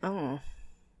 Oh.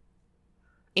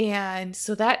 And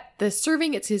so that, the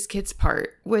serving it to his kids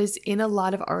part was in a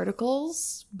lot of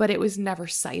articles, but it was never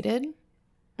cited.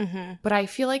 Mm-hmm. But I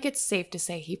feel like it's safe to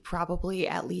say he probably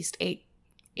at least ate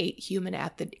a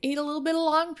little bit of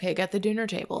long pig at the dinner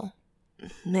table.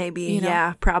 Maybe,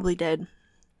 yeah, probably did.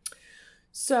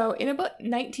 So in about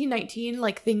 1919,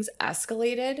 like things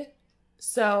escalated.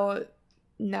 So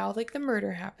now like the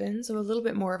murder happens, a little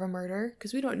bit more of a murder,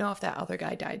 because we don't know if that other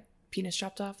guy died. Penis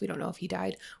chopped off. We don't know if he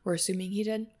died. We're assuming he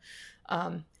did.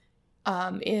 In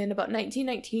about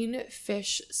 1919,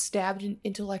 Fish stabbed an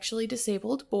intellectually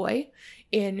disabled boy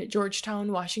in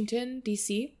Georgetown, Washington,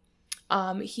 D.C.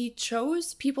 He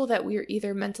chose people that were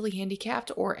either mentally handicapped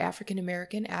or African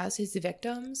American as his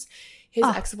victims. His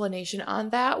explanation on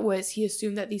that was he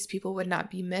assumed that these people would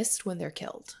not be missed when they're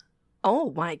killed.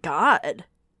 Oh my God.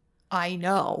 I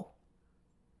know.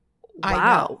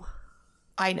 Wow.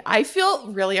 I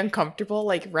feel really uncomfortable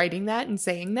like writing that and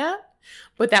saying that,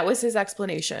 but that was his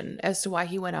explanation as to why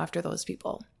he went after those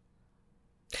people.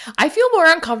 I feel more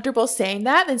uncomfortable saying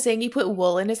that than saying he put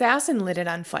wool in his ass and lit it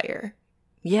on fire.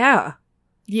 Yeah.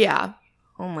 Yeah.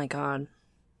 Oh my God.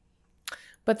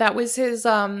 But that was his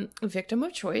victim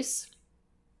of choice.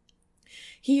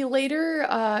 He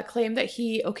later claimed that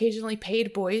he occasionally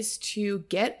paid boys to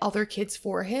get other kids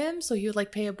for him. So he would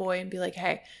like pay a boy and be like,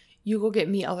 hey, you go get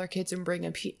me other kids and bring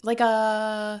like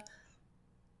a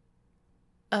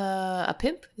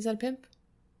pimp. Is that a pimp?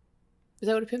 Is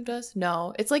that what a pimp does?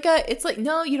 No, it's like it's like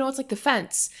the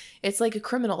fence. It's like a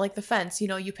criminal, like the fence. You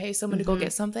know, you pay someone to go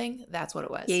get something. That's what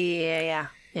it was. Yeah.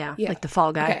 Like the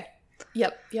fall guy. Okay.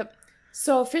 Yep.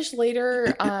 So Fish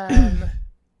later,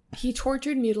 he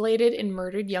tortured, mutilated, and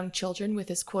murdered young children with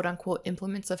his quote-unquote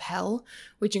implements of hell,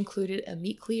 which included a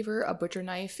meat cleaver, a butcher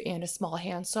knife, and a small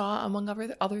handsaw, among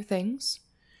other things.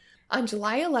 On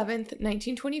July 11th,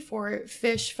 1924,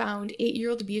 Fish found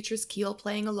 8-year-old Beatrice Keel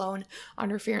playing alone on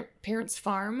her parents'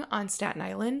 farm on Staten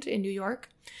Island in New York.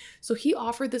 So he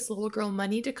offered this little girl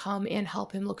money to come and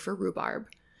help him look for rhubarb.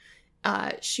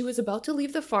 She was about to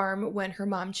leave the farm when her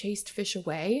mom chased Fish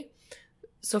away.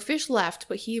 So Fish left,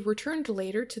 but he returned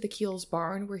later to the Keel's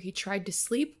barn where he tried to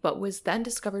sleep, but was then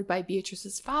discovered by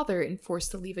Beatrice's father and forced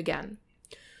to leave again.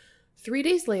 3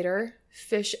 days later,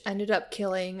 Fish ended up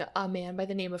killing a man by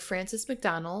the name of Francis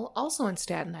McDonnell, also on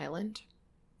Staten Island.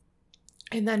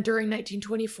 And then during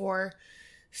 1924,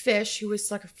 Fish, who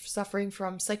was suffering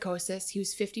from psychosis, he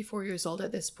was 54 years old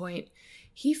at this point,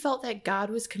 he felt that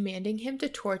God was commanding him to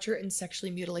torture and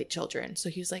sexually mutilate children. So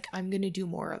he was like, I'm going to do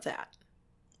more of that.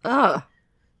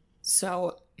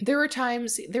 So there were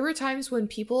times when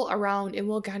people around, and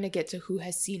we'll kind of get to who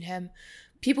has seen him,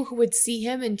 people who would see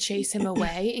him and chase him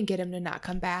away and get him to not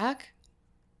come back.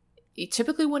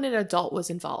 Typically when an adult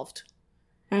was involved.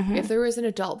 Mm-hmm. If there was an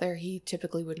adult there, he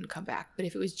typically wouldn't come back. But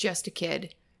if it was just a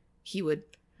kid, he would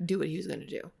do what he was going to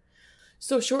do.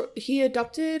 So he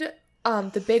abducted,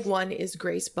 the big one is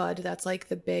Grace Budd. That's like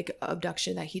the big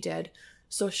abduction that he did.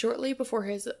 So shortly before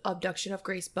his abduction of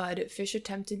Grace Budd, Fish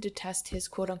attempted to test his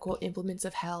quote-unquote implements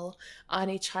of hell on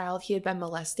a child he had been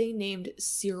molesting named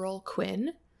Cyril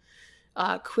Quinn.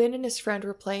 Quinn and his friend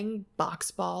were playing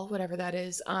box ball, whatever that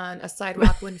is, on a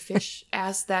sidewalk when Fish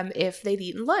asked them if they'd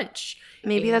eaten lunch.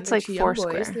 Maybe and that's like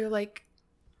Foursquare. Boys, they're like,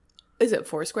 is it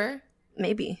Foursquare?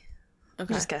 Maybe.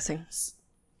 Okay. I'm just guessing.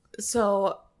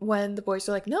 So when the boys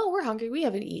were like, no, we're hungry, we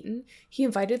haven't eaten, he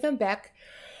invited them back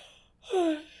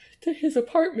to his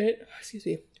apartment,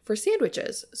 for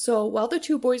sandwiches. So while the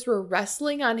two boys were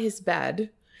wrestling on his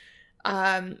bed,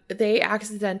 they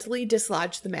accidentally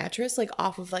dislodged the mattress, like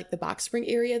off of like the box spring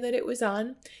area that it was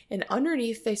on. And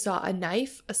underneath they saw a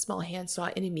knife, a small handsaw,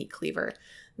 and a meat cleaver.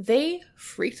 They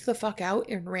freaked the fuck out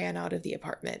and ran out of the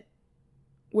apartment.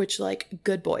 which, like,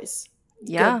 good boys.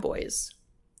 Yeah. Good boys.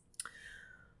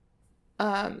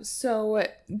 So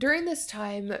during this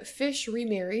time, Fish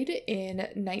remarried in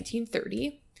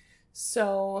 1930.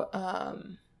 So,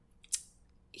 on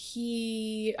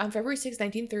February 6,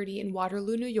 1930, in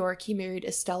Waterloo, New York, he married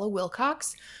Estella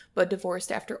Wilcox, but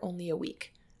divorced after only a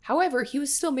week. However, he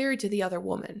was still married to the other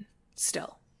woman,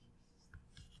 still.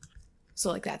 So,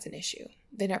 like, that's an issue.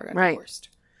 They never got divorced.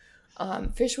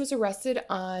 Fish was arrested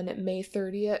on May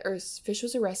 30th, or Fish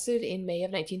was arrested in May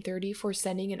of 1930 for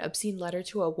sending an obscene letter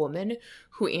to a woman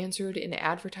who answered an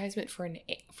advertisement for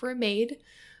a maid.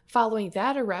 Following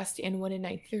that arrest and when in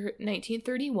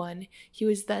 1931, he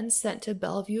was then sent to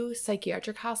Bellevue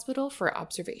Psychiatric Hospital for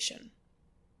observation.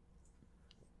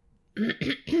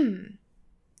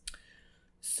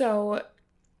 So,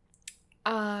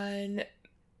 on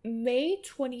May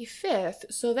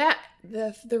 25th, so that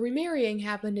the remarrying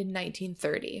happened in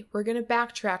 1930. We're going to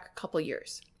backtrack a couple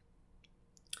years.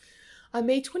 On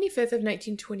May 25th of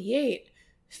 1928,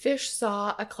 Fish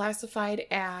saw a classified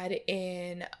ad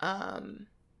in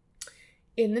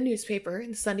the newspaper,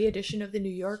 in the Sunday edition of the New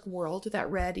York World, that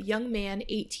read, "Young man,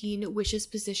 18, wishes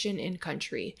position in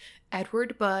country.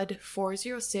 Edward Budd,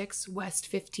 406 West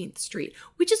 15th Street."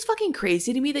 Which is fucking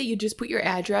crazy to me that you just put your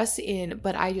address in,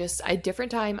 but a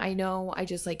different time, I know, I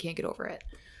just, like, can't get over it.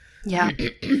 Yeah.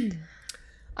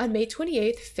 On May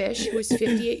 28th, Fish, who was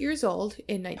 58 years old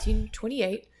in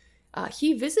 1928,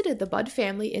 he visited the Budd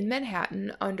family in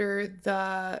Manhattan under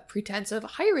the pretense of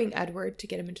hiring Edward to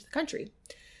get him into the country.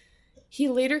 He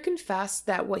later confessed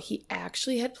that what he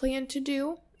actually had planned to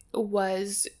do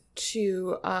was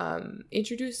to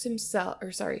introduce himself,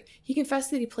 he confessed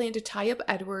that he planned to tie up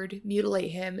Edward,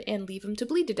 mutilate him, and leave him to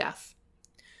bleed to death.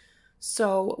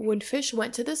 So when Fish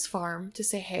went to this farm to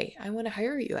say, "Hey, I want to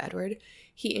hire you, Edward,"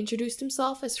 he introduced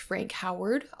himself as Frank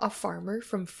Howard, a farmer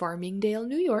from Farmingdale,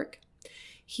 New York.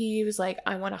 He was like,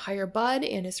 "I want to hire Bud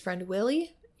and his friend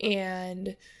Willie,"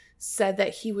 and said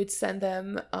that he would send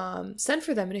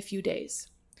for them in a few days.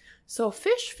 So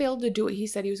Fish failed to do what he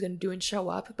said he was going to do and show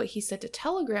up, but he sent a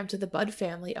telegram to the Budd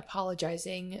family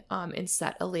apologizing and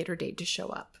set a later date to show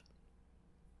up.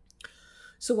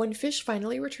 So when Fish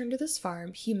finally returned to this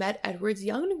farm, he met Edward's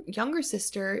younger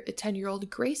sister, a 10-year-old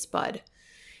Grace Budd.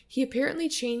 He apparently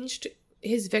changed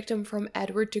his victim from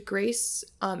Edward to Grace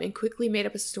and quickly made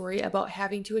up a story about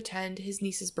having to attend his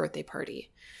niece's birthday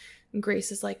party. And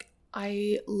Grace is like,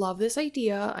 "I love this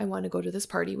idea. I want to go to this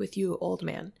party with you, old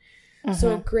man." Mm-hmm.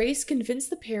 So Grace convinced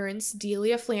the parents,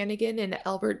 Delia Flanagan and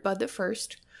Albert Budd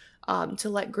I, to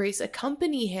let Grace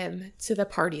accompany him to the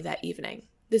party that evening.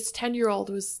 This 10-year-old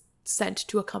was sent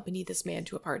to accompany this man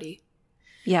to a party.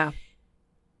 Yeah.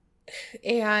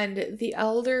 And the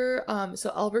elder,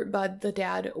 so Albert Budd, the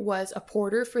dad, was a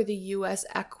porter for the U.S.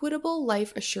 Equitable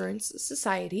Life Assurance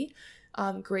Society.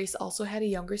 Grace also had a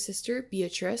younger sister,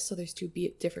 Beatrice, so there's two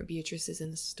different Beatrices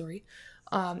in this story,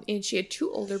 and she had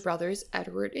two older brothers,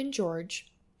 Edward and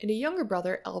George, and a younger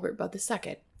brother, Albert Budd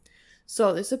II.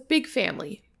 So there's a big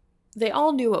family. They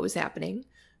all knew what was happening.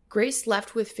 Grace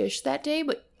left with Fish that day,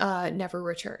 but never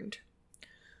returned.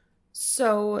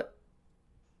 So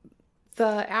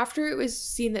after it was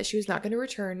seen that she was not going to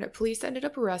return, police ended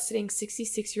up arresting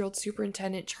 66-year-old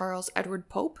Superintendent Charles Edward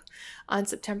Pope on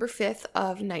September 5th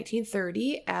of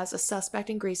 1930 as a suspect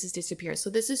in Grace's disappearance.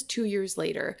 So this is 2 years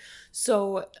later.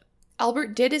 So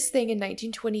Albert did his thing in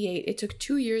 1928. It took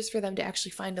 2 years for them to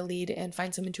actually find a lead and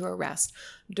find someone to arrest.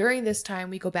 During this time,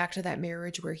 we go back to that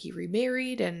marriage where he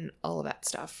remarried and all of that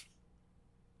stuff.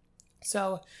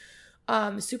 So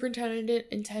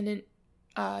Superintendent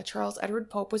Charles Edward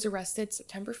Pope was arrested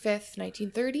September 5th,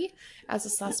 1930, as a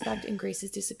suspect in Grace's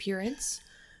disappearance.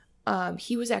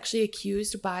 He was actually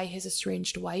accused by his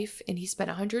estranged wife, and he spent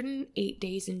 108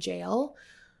 days in jail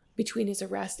between his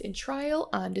arrest and trial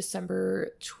on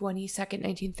December 22nd,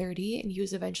 1930, and he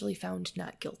was eventually found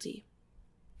not guilty.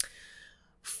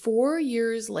 4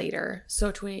 years later,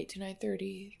 so 28 to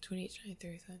 930, 28 to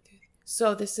 930,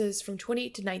 so this is from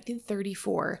 28 to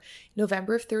 1934.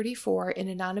 November of 34, an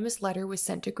anonymous letter was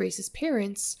sent to Grace's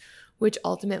parents, which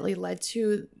ultimately led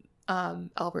to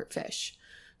Albert Fish.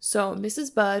 So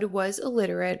Mrs. Budd was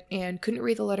illiterate and couldn't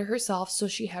read the letter herself, so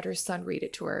she had her son read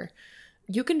it to her.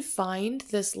 You can find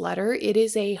this letter. It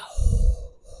is a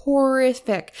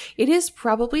horrific. It is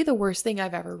probably the worst thing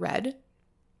I've ever read.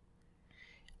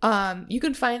 You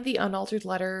can find the unaltered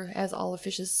letter, as all of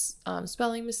Fish's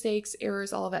spelling mistakes,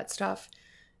 errors, all of that stuff.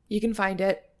 You can find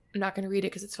it. I'm not going to read it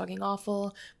because it's fucking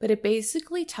awful, but it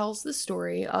basically tells the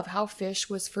story of how Fish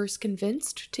was first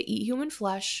convinced to eat human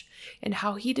flesh and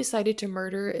how he decided to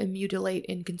murder and mutilate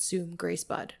and consume Grace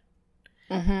Budd.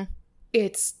 Mm-hmm.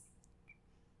 It's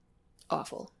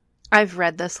awful. I've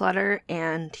read this letter,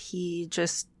 and he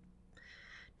just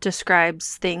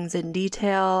describes things in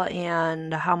detail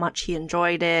and how much he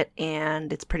enjoyed it,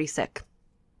 and it's pretty sick.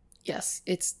 Yes,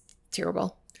 it's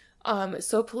terrible.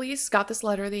 So police got this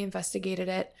letter. They investigated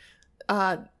it.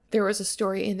 There was a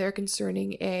story in there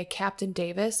concerning a Captain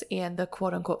Davis and the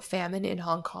quote-unquote famine in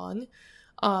Hong Kong,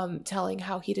 telling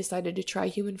how he decided to try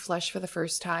human flesh for the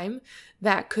first time.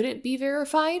 That couldn't be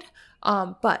verified,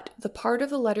 but the part of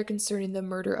the letter concerning the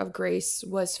murder of Grace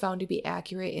was found to be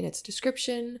accurate in its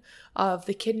description of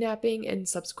the kidnapping and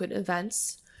subsequent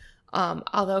events,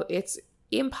 although it's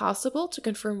impossible to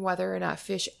confirm whether or not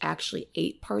Fish actually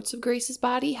ate parts of Grace's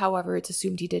body. However, it's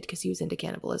assumed he did because he was into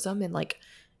cannibalism, and like,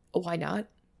 why not?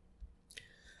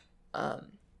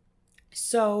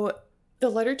 So the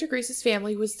letter to Grace's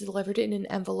family was delivered in an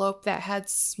envelope that had a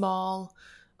small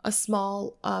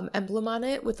emblem on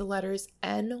it with the letters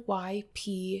NYPCBA,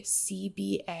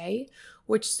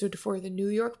 which stood for the New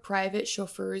York Private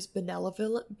Chauffeurs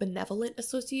Benevolent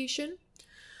Association.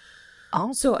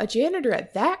 Oh. So a janitor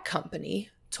at that company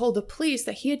told the police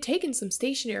that he had taken some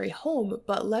stationery home,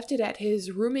 but left it at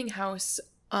his rooming house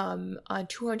on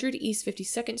 200 East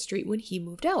 52nd Street when he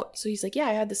moved out. So he's like, yeah,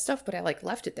 I had this stuff, but I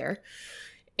left it there.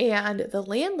 And the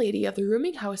landlady of the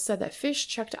rooming house said that Fish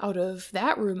checked out of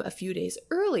that room a few days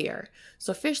earlier.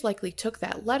 So Fish likely took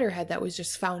that letterhead that was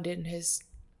just found in his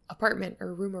apartment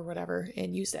or room or whatever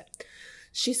and used it.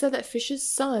 She said that Fish's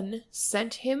son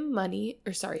sent him money,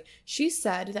 she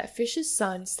said that Fish's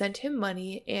son sent him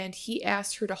money and he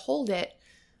asked her to hold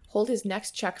his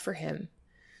next check for him.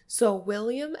 So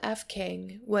William F.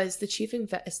 King was the chief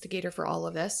investigator for all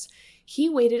of this. He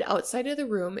waited outside of the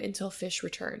room until Fish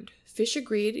returned. Fish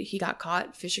agreed. He got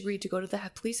caught. Fish agreed to go to the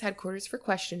police headquarters for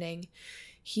questioning.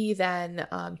 He then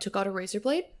took out a razor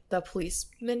blade. The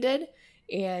policeman did.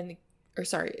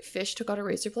 Fish took out a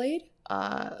razor blade.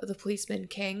 The policeman,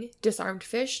 King, disarmed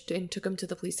Fish and took him to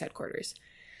the police headquarters.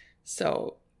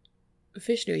 So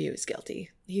Fish knew he was guilty.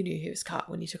 He knew he was caught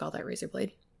when he took out that razor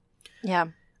blade.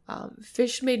 Yeah.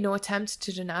 Fish made no attempt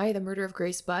to deny the murder of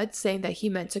Grace Budd, saying that he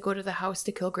meant to go to the house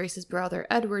to kill Grace's brother,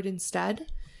 Edward, instead.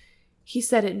 He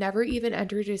said it never even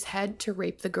entered his head to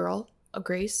rape the girl,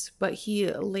 Grace, but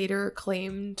he later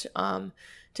claimed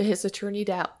to his attorney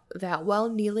that while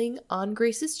kneeling on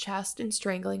Grace's chest and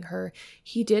strangling her,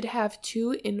 he did have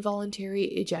 2 involuntary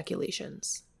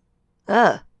ejaculations.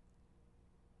 Ugh.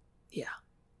 Yeah.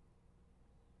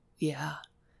 Yeah.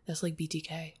 That's like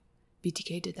BTK.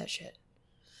 BTK did that shit.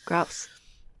 Gross.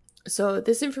 So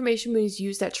this information was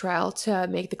used at trial to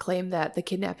make the claim that the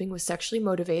kidnapping was sexually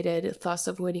motivated, thus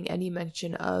avoiding any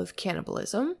mention of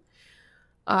cannibalism.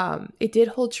 It did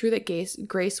hold true that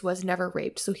Grace was never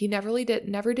raped, so he never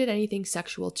did anything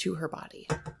sexual to her body.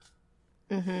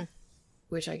 Mm-hmm.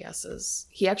 Which I guess is...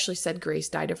 He actually said Grace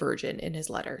died a virgin in his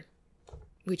letter,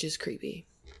 which is creepy.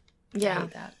 Yeah. I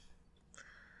hate that.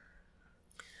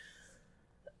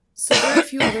 So there are a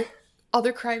few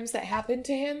other crimes that happened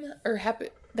to him,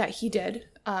 that he did.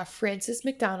 Frances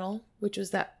McDonald, which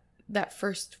was that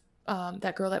first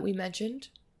that girl that we mentioned.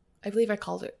 I believe I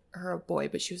called her a boy,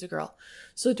 but she was a girl.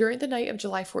 So during the night of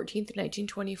July 14th,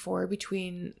 1924,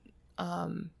 between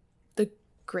the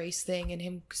Grace thing and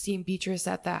him seeing Beatrice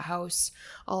at that house,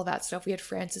 all that stuff, we had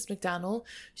Frances McDonald.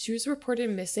 She was reported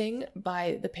missing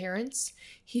by the parents.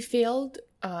 He failed...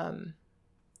 I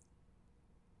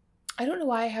don't know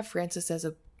why I have Frances as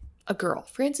a girl.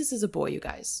 Frances is a boy, you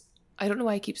guys. I don't know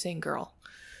why I keep saying girl.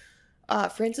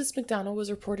 Francis McDonald was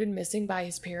reported missing by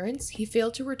his parents. He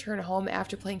failed to return home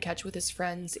after playing catch with his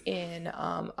friends in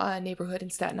a neighborhood in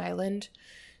Staten Island.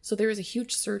 So there was a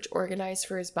huge search organized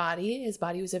for his body. His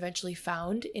body was eventually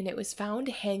found, and it was found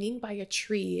hanging by a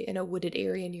tree in a wooded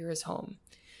area near his home.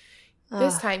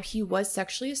 This time, he was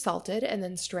sexually assaulted and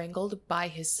then strangled by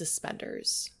his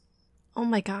suspenders. Oh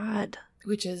my God.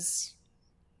 Which is...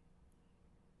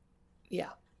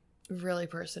 yeah, really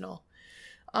personal.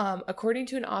 According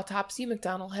to an autopsy,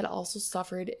 McDonald had also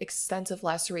suffered extensive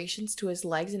lacerations to his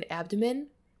legs and abdomen.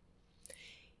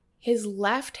 His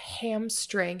left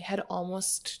hamstring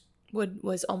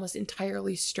was almost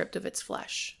entirely stripped of its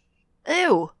flesh.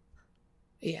 Ew.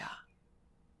 Yeah.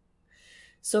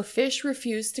 So Fish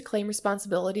refused to claim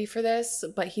responsibility for this,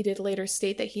 but he did later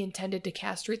state that he intended to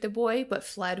castrate the boy, but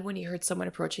fled when he heard someone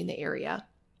approaching the area.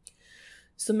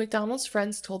 So McDonald's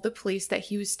friends told the police that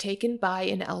he was taken by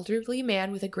an elderly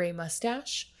man with a gray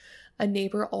mustache. A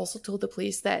neighbor also told the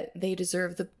police that they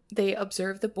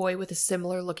observed the boy with a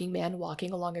similar looking man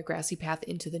walking along a grassy path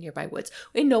into the nearby woods.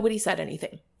 And nobody said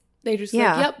anything. They just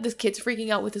like, yep, this kid's freaking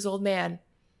out with this old man.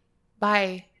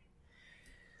 Bye.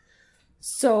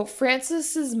 So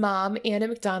Francis's mom, Anna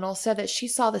McDonald, said that she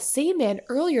saw the same man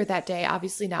earlier that day,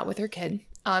 obviously not with her kid.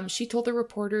 She told the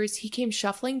reporters he came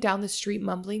shuffling down the street,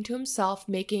 mumbling to himself,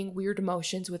 making weird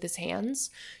motions with his hands.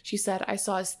 She said, I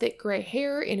saw his thick gray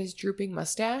hair and his drooping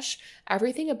mustache.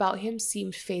 Everything about him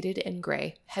seemed faded and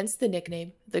gray, hence the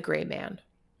nickname, the Gray Man.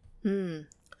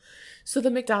 So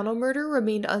the McDonald murder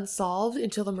remained unsolved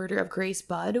until the murder of Grace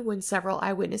Budd, when several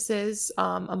eyewitnesses,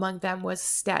 among them was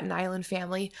Staten Island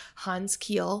family Hans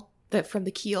Keel, from the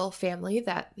Keel family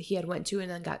that he had went to and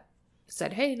then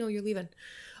said, hey, no, you're leaving.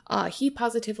 He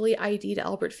positively ID'd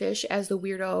Albert Fish as the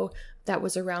weirdo that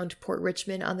was around Port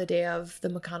Richmond on the day of the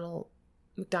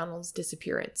McDonald's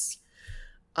disappearance.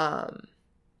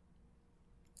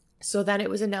 So then it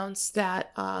was announced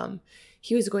that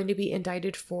he was going to be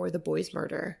indicted for the boys'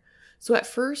 murder. So at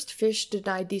first, Fish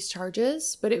denied these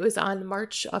charges, but it was on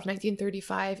March of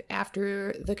 1935,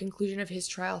 after the conclusion of his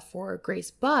trial for Grace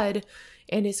Budd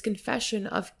and his confession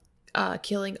of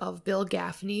killing of Bill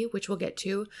Gaffney, which we'll get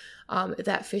to,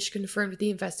 that Fish confirmed with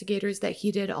the investigators that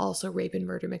he did also rape and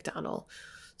murder McDonald.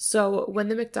 So when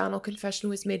the McDonald confession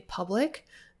was made public,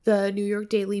 the New York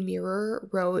Daily Mirror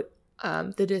wrote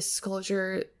the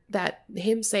disclosure that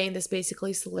him saying this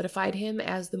basically solidified him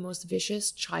as the most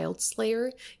vicious child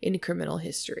slayer in criminal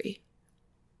history.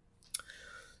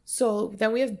 So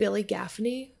then we have Billy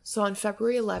Gaffney. So on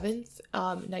February 11th,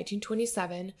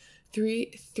 1927,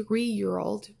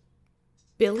 three-year-old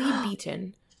Billy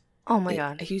Beaton. Oh my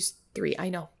God. He's 3. I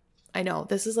know.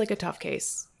 This is like a tough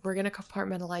case. We're going to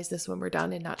compartmentalize this when we're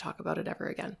done and not talk about it ever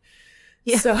again.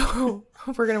 Yeah. So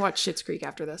we're going to watch Schitt's Creek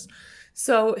after this.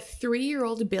 So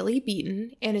 3-year-old Billy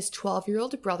Beaton and his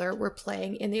 12-year-old brother were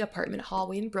playing in the apartment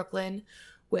hallway in Brooklyn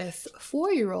with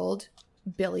 4-year-old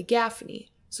Billy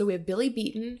Gaffney. So we have Billy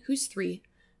Beaton, who's 3,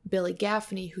 Billy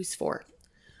Gaffney, who's 4.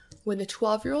 When the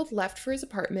 12-year-old left for his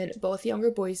apartment, both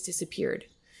younger boys disappeared.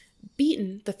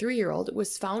 Beaton, the 3-year-old,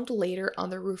 was found later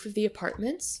on the roof of the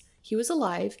apartments. He was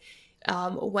alive.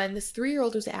 When this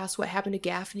 3-year-old was asked what happened to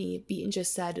Gaffney, Beaton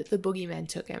just said the boogeyman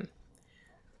took him.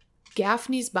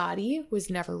 Gaffney's body was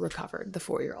never recovered, the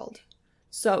 4-year-old.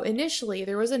 So initially,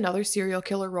 there was another serial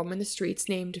killer roaming the streets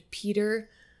named Peter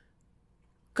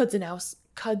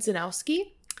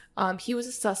Kudzinowski. He was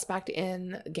a suspect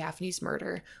in Gaffney's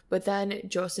murder, but then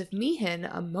Joseph Meehan,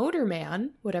 a motorman,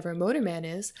 whatever a motorman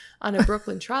is, on a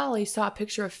Brooklyn trolley saw a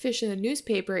picture of Fish in the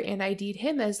newspaper and ID'd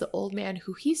him as the old man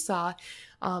who he saw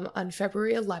on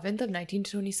February 11th of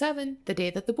 1927, the day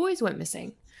that the boys went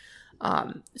missing.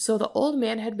 So the old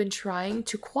man had been trying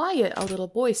to quiet a little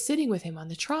boy sitting with him on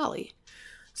the trolley.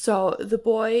 So the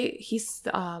boy,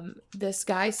 this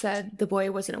guy said the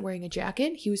boy wasn't wearing a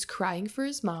jacket. He was crying for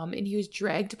his mom, and he was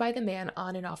dragged by the man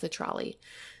on and off the trolley.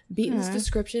 Beaton's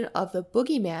description of the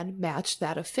boogeyman matched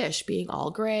that of Fish, being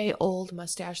all gray, old,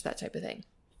 mustache, that type of thing.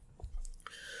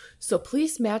 So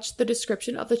police matched the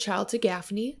description of the child to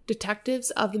Gaffney.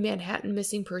 Detectives of the Manhattan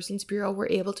Missing Persons Bureau were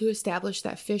able to establish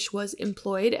that Fish was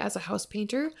employed as a house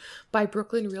painter by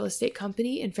Brooklyn Real Estate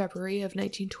Company in February of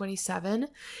 1927,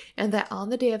 and that on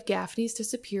the day of Gaffney's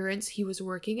disappearance, he was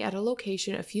working at a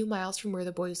location a few miles from where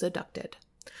the boys abducted.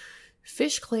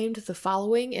 Fish claimed the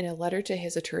following in a letter to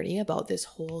his attorney about this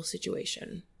whole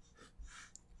situation.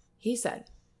 He said,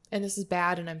 and this is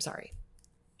bad and I'm sorry.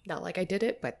 Not like I did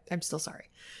it, but I'm still sorry.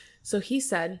 So he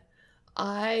said,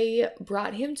 I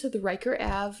brought him to the Riker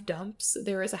Ave dumps.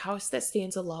 There is a house that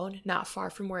stands alone, not far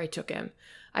from where I took him.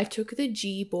 I took the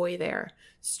G boy there,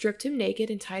 stripped him naked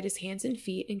and tied his hands and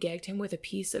feet and gagged him with a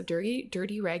piece of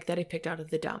dirty rag that I picked out of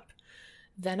the dump.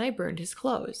 Then I burned his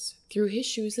clothes, threw his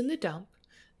shoes in the dump.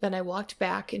 Then I walked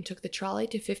back and took the trolley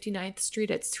to 59th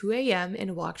Street at 2 a.m.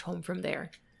 and walked home from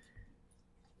there.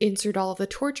 Insert all of the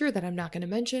torture that I'm not going to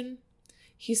mention.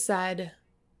 He said,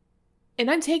 and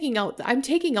I'm taking out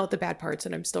the bad parts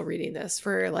and I'm still reading this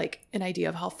for like an idea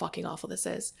of how fucking awful this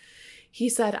is. He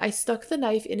said, I stuck the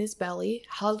knife in his belly,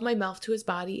 held my mouth to his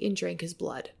body, and drank his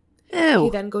blood. Ew. He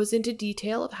then goes into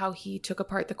detail of how he took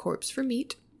apart the corpse for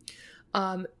meat.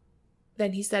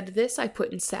 Then he said, this I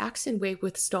put in sacks and weighed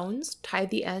with stones, tied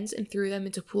the ends and threw them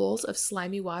into pools of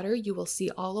slimy water you will see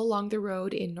all along the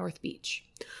road in North Beach.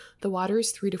 The water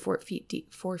is 3 to 4 feet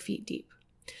deep.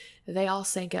 They all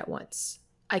sank at once.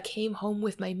 I came home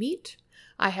with my meat.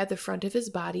 I had the front of his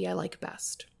body I like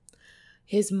best.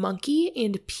 His monkey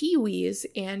and peewees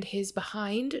and his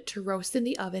behind to roast in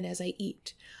the oven as I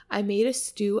eat. I made a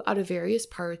stew out of various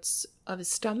parts of his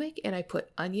stomach and I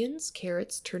put onions,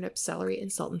 carrots, turnips, celery, and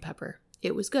salt and pepper.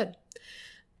 It was good.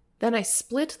 Then I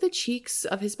split the cheeks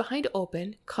of his behind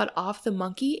open, cut off the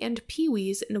monkey and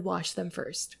peewees, and washed them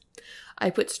first. I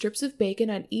put strips of bacon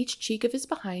on each cheek of his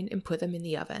behind and put them in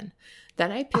the oven.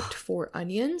 Then I picked 4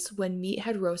 onions when meat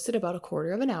had roasted about a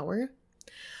quarter of an hour.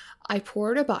 I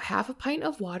poured about half a pint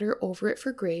of water over it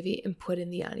for gravy and put in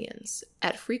the onions.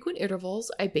 At frequent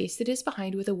intervals, I basted his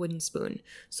behind with a wooden spoon,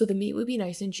 so the meat would be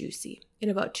nice and juicy. In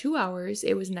about 2 hours,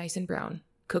 it was nice and brown,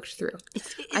 cooked through.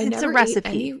 It's a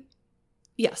recipe.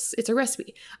 Yes, it's a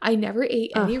recipe. I never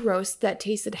ate any roast that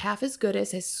tasted half as good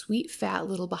as his sweet, fat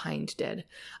little behind did.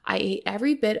 I ate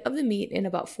every bit of the meat in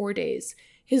about 4 days.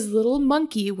 His little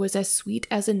monkey was as sweet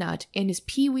as a nut, and his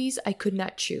peewees I could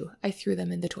not chew. I threw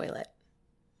them in the toilet.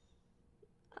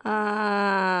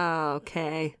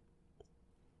 Okay.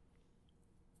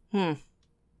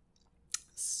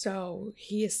 So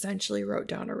he essentially wrote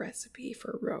down a recipe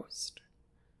for roast.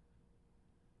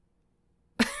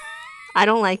 I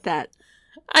don't like that.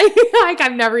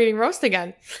 I'm never eating roast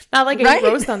again. Not like I eat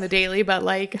roast on the daily, but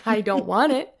like I don't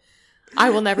want it. I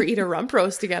will never eat a rump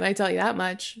roast again, I tell you that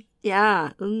much.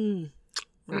 Yeah.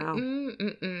 Wow.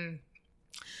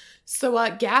 So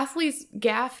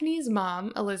Gaffney's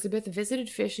mom, Elizabeth, visited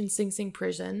Fish in Sing Sing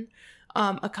prison,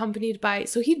 accompanied by,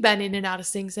 so he'd been in and out of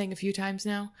Sing Sing a few times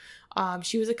now.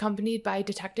 She was accompanied by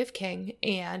Detective King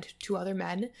and 2 other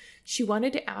men. She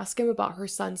wanted to ask him about her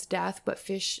son's death, but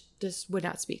Fish just would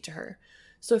not speak to her.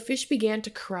 So Fish began to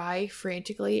cry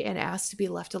frantically and asked to be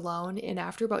left alone. And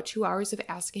after about 2 hours of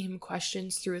asking him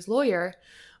questions through his lawyer,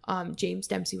 James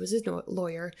Dempsey was his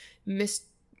lawyer, Miss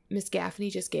Gaffney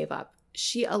just gave up.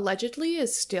 She allegedly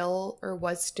was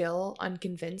still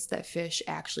unconvinced that Fish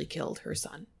actually killed her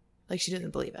son. Like, she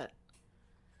didn't believe it.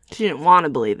 She didn't want to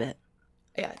believe it.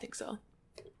 Yeah, I think so.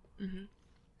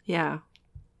 Yeah.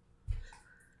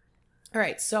 All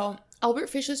right, so Albert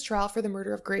Fish's trial for the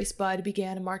murder of Grace Budd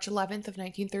began on March 11th of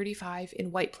 1935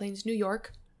 in White Plains, New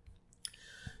York.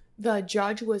 The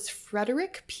judge was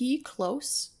Frederick P.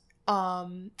 Close,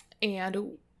 and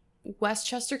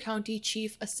Westchester County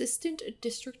Chief Assistant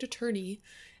District Attorney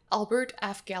Albert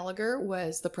F. Gallagher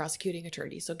was the prosecuting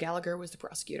attorney. So Gallagher was the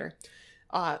prosecutor.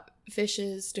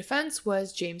 Fish's defense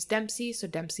was James Dempsey, so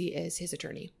Dempsey is his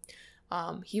attorney.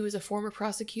 He was a former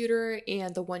prosecutor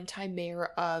and the one-time mayor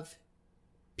of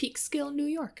Peekskill, New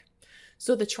York.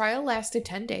 So the trial lasted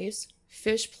 10 days.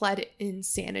 Fish pled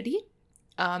insanity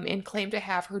and claimed to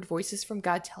have heard voices from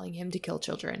God telling him to kill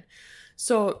children.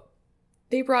 So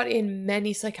they brought in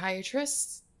many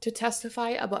psychiatrists to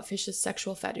testify about Fish's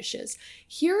sexual fetishes.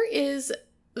 Here is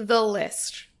the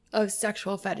list of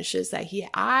sexual fetishes that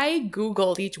I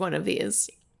Googled each one of these.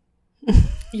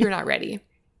 You're not ready.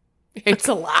 It's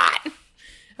a lot.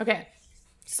 Okay.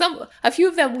 A few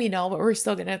of them we know, but we're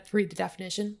still going to read the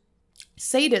definition.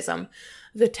 Sadism,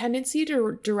 the tendency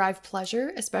to derive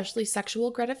pleasure, especially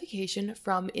sexual gratification,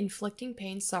 from inflicting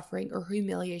pain, suffering, or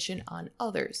humiliation on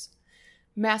others.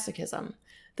 Masochism,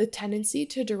 the tendency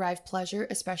to derive pleasure,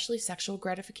 especially sexual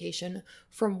gratification,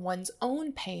 from one's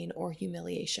own pain or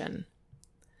humiliation.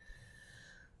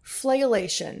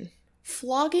 Flagellation,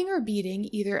 flogging or beating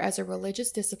either as a religious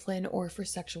discipline or for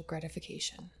sexual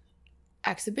gratification.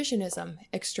 Exhibitionism,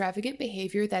 extravagant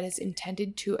behavior that is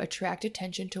intended to attract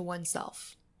attention to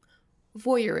oneself.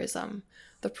 Voyeurism,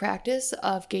 the practice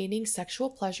of gaining sexual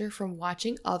pleasure from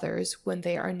watching others when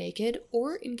they are naked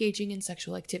or engaging in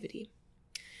sexual activity.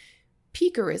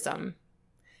 Piquerism,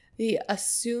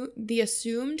 this is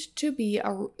assumed to be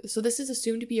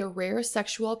a rare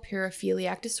sexual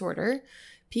paraphiliac disorder.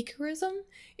 Piquerism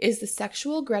is the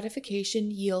sexual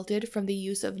gratification yielded from the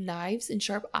use of knives and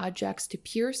sharp objects to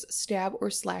pierce, stab, or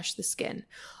slash the skin.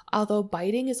 Although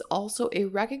biting is also a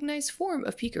recognized form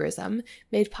of piquerism,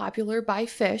 made popular by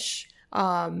Fish.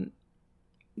 So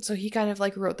he kind of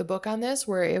like wrote the book on this,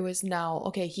 where it was now,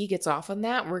 okay, he gets off on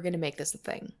that, we're going to make this a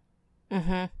thing.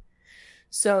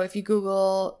 So if you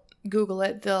Google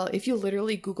it, if you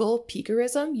literally Google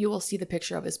piquerism, you will see the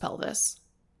picture of his pelvis.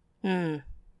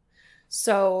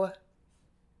 So,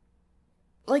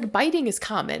 like, biting is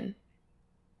common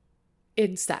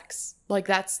in sex. Like,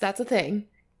 that's a thing.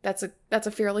 That's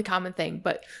a fairly common thing,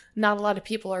 but not a lot of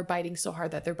people are biting so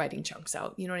hard that they're biting chunks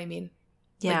out. You know what I mean?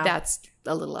 Yeah. Like, that's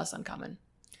a little less uncommon.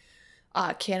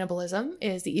 Cannibalism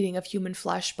is the eating of human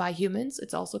flesh by humans.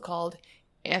 It's also called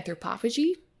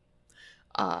anthropophagy.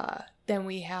 Then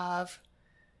we have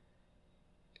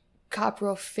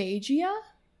coprophagia,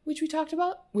 which we talked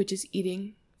about, which is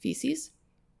eating feces.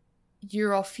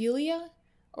 Urophilia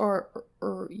or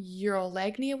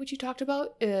urolagnia, which you talked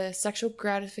about, sexual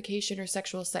gratification or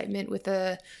sexual excitement with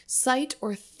a sight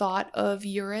or thought of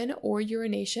urine or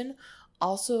urination.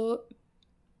 Also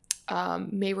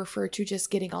may refer to just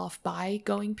getting off by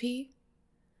going pee.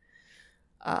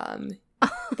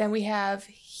 Then we have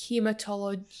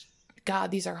hematology.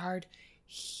 God, these are hard.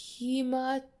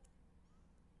 Hematolognia,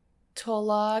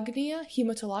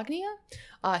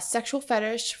 sexual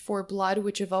fetish for blood,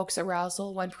 which evokes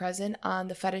arousal when present on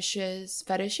the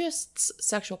fetishist's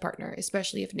sexual partner,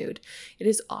 especially if nude. It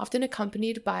is often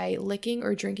accompanied by licking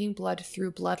or drinking blood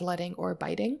through bloodletting or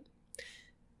biting.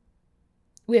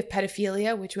 We have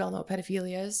pedophilia, which we all know what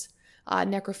pedophilia is.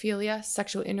 Necrophilia,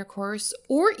 sexual intercourse,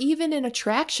 or even an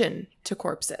attraction to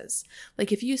corpses.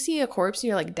 Like, if you see a corpse and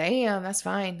you're like, damn, that's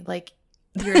fine. Like,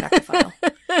 you're a necrophile.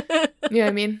 You know what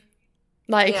I mean?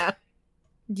 Like, yeah.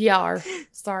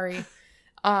 Sorry.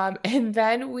 And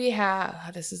then we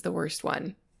have, this is the worst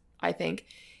one, I think.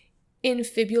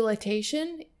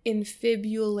 Infibulation.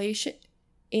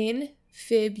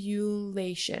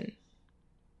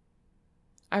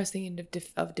 I was thinking of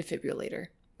defibrillator,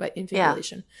 but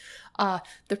infibulation.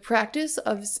 The practice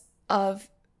of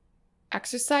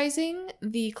exercising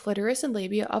the clitoris and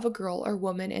labia of a girl or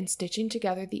woman and stitching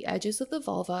together the edges of the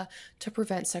vulva to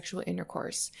prevent sexual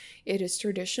intercourse. It is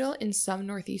traditional in some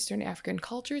northeastern African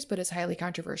cultures, but is highly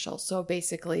controversial. So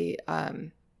basically,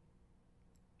 what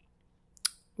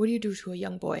do you do to a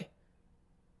young boy?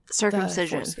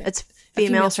 Circumcision. It's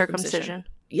female circumcision.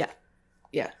 Yeah.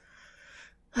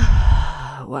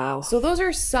 Wow. So those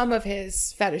are some of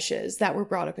his fetishes that were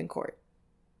brought up in court,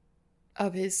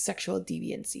 of his sexual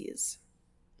deviancies.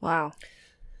 Wow.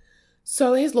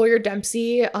 So his lawyer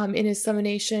Dempsey, in his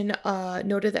summation,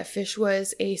 noted that fish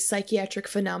was a psychiatric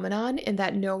phenomenon and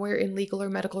that nowhere in legal or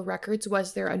medical records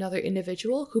was there another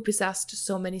individual who possessed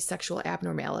so many sexual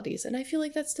abnormalities. And I feel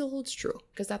like that still holds true,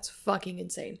 because that's fucking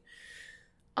insane.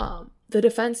 The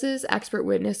defense's expert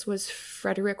witness was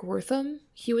Frederick Wortham.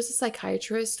 He was a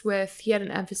psychiatrist he had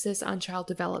an emphasis on child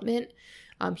development.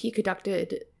 He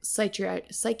conducted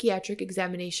psychiatric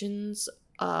examinations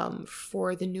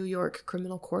for the New York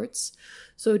criminal courts.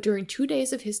 So during 2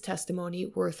 days of his testimony,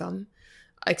 Wortham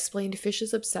explained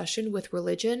Fish's obsession with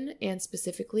religion, and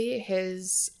specifically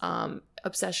his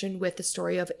obsession with the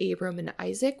story of Abram and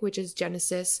Isaac, which is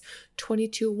Genesis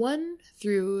 22:1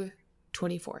 through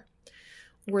 24.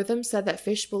 Wortham said that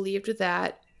Fish believed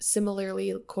that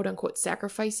similarly, quote-unquote,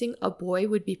 sacrificing a boy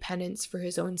would be penance for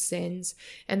his own sins,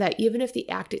 and that even if the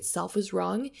act itself was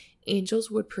wrong,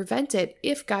 angels would prevent it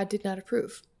if God did not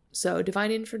approve. So,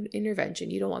 divine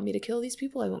intervention. You don't want me to kill these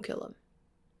people? I won't kill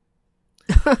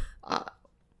them.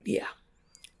 Yeah.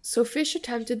 So, Fish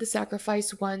attempted the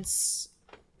sacrifice once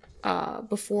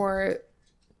before,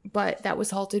 but that was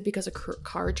halted because a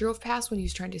car drove past when he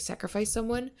was trying to sacrifice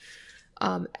someone.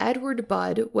 Edward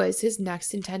Budd was his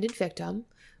next intended victim,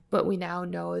 but we now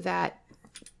know that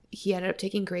he ended up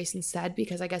taking Grace instead,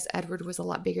 because I guess Edward was a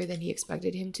lot bigger than he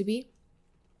expected him to be.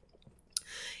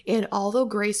 And although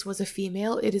Grace was a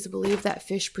female, it is believed that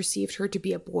Fish perceived her to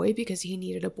be a boy because he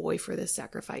needed a boy for this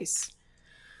sacrifice.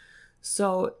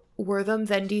 So Wortham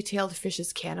then detailed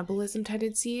Fish's cannibalism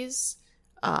tendencies.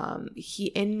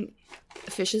 In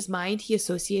Fish's mind, he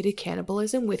associated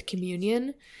cannibalism with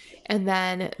communion. And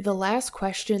then the last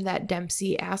question that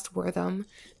Dempsey asked Wortham,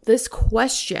 this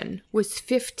question was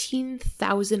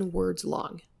 15,000 words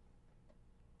long.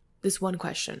 This one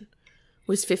question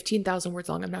was 15,000 words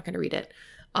long. I'm not going to read it.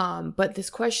 But this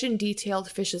question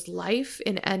detailed Fish's life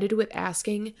and ended with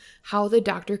asking how the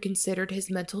doctor considered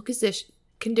his mental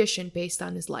condition based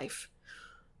on his life.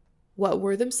 What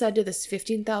Wortham said to this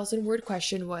 15,000 word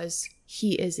question was,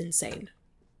 he is insane.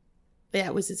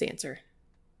 That was his answer.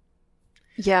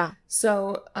 Yeah.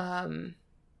 So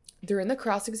during the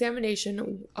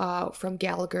cross-examination from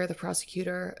Gallagher, the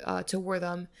prosecutor, to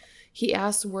Wortham, he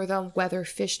asked Wortham whether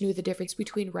Fish knew the difference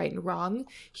between right and wrong.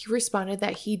 He responded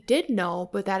that he did know,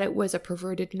 but that it was a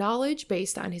perverted knowledge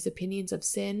based on his opinions of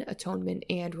sin, atonement,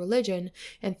 and religion,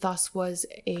 and thus was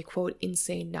a, quote,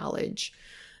 insane knowledge.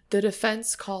 The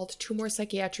defense called 2 more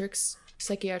psychiatrics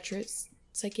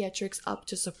up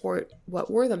to support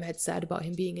what Wortham had said about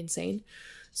him being insane.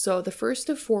 So the first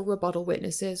of 4 rebuttal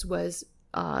witnesses was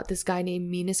this guy named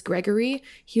Minas Gregory.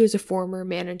 He was a former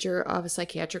manager of a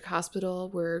psychiatric hospital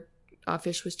where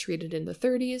Fish was treated in the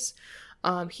 30s.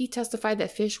 He testified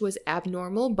that Fish was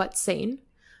abnormal but sane.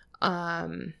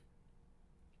 Then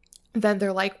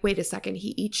they're like, wait a second, he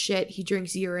eats shit, he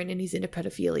drinks urine, and he's into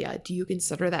pedophilia. Do you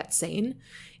consider that sane?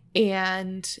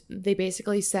 And they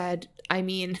basically said,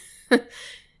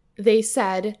 they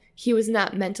said he was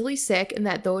not mentally sick and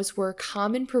that those were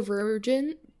common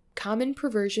perversions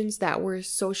that were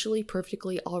socially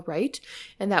perfectly all right,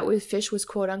 and that Fish was,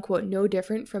 quote unquote, no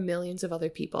different from millions of other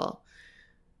people.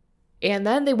 And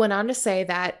then they went on to say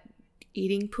that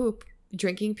eating poop,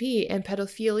 drinking pee, and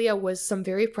pedophilia was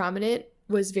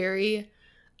very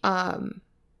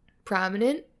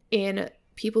prominent in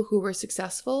people who were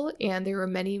successful, and there were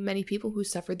many, many people who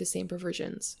suffered the same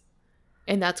perversions.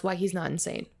 And that's why he's not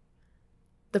insane.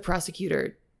 The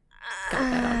prosecutor got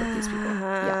that out of these people.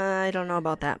 Yeah. I don't know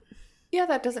about that. Yeah,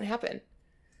 that doesn't happen.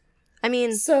 I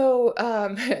mean... So,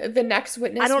 the next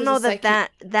witness... I don't know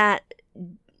that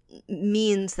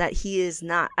means that he is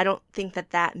not... I don't think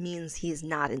that means he's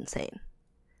not insane.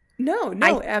 No,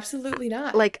 absolutely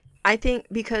not. Like, I think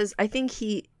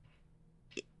he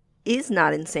is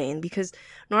not insane, because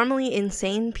normally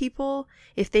insane people,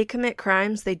 if they commit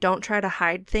crimes, they don't try to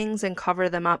hide things and cover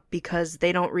them up because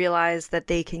they don't realize that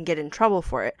they can get in trouble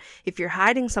for it. If you're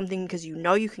hiding something because you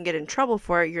know you can get in trouble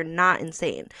for it, you're not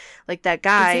insane. Like that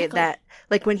guy that,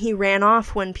 like when he ran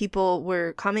off when people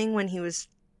were coming, when he was,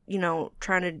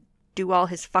 trying to do all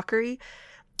his fuckery,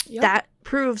 that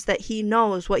proves that he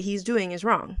knows what he's doing is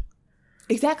wrong.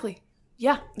 Exactly.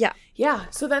 Yeah. Yeah. Yeah.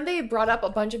 So then they brought up a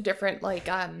bunch of different, like,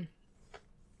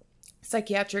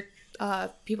 psychiatric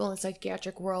people in the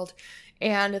psychiatric world,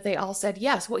 and they all said,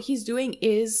 yes, what he's doing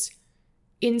is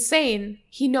insane.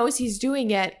 He knows he's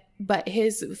doing it, but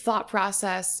his thought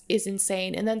process is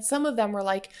insane. And then some of them were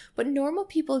like, but normal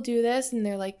people do this. And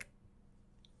they're like,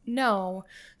 no.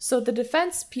 So the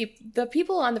defense the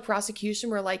people on the prosecution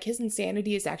were like, his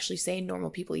insanity is actually saying normal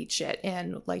people eat shit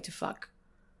and like to fuck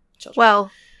children.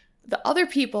 Well, the other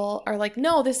people are like,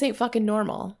 no, this ain't fucking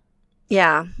normal.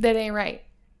 Yeah. That ain't right.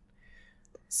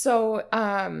 So,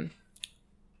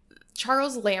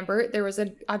 Charles Lambert, there was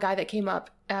a guy that came up.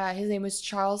 His name was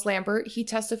Charles Lambert. He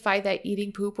testified that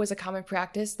eating poop was a common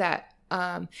practice, that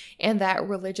and that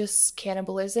religious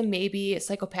cannibalism may be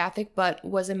psychopathic, but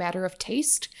was a matter of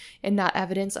taste and not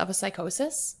evidence of a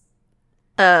psychosis.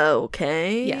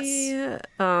 Okay. Yes.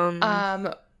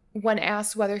 When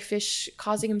asked whether fish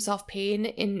causing himself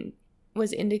pain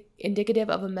was indicative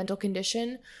of a mental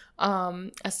condition,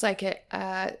 a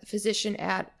physician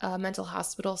at a mental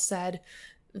hospital said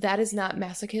that is not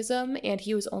masochism, and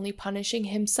he was only punishing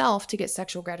himself to get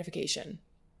sexual gratification.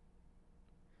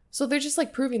 So they're just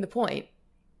like proving the point.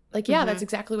 Like, yeah, that's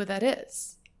exactly what that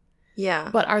is. Yeah.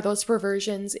 But are those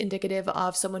perversions indicative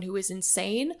of someone who is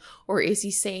insane, or is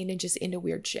he sane and just into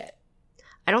weird shit?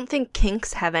 I don't think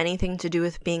kinks have anything to do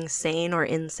with being sane or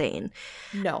insane.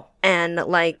 No. And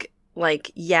like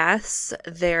yes,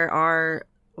 there are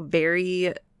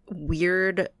very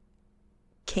weird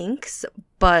kinks,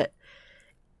 but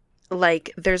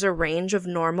like there's a range of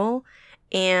normal,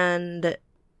 and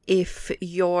if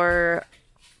your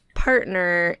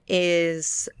partner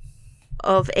is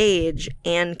of age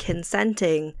and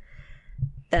consenting,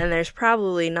 then there's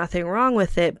probably nothing wrong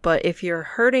with it. But if you're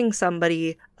hurting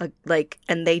somebody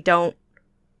and they don't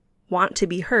want to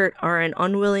be hurt, or an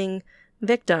unwilling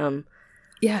victim,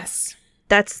 yes,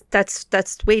 that's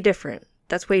way different.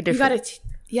 That's way different.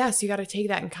 You got to take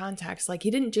that in context. Like,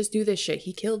 he didn't just do this shit.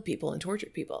 He killed people and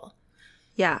tortured people.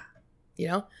 Yeah.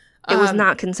 It was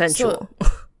not consensual.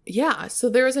 So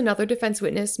there was another defense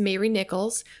witness, Mary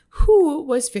Nichols, who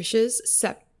was Fish's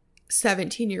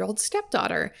 17-year-old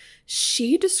stepdaughter.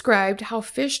 She described how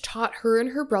Fish taught her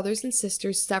and her brothers and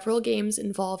sisters several games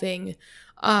involving,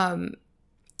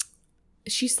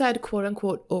 she said, quote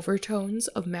unquote, overtones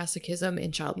of masochism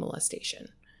and child molestation.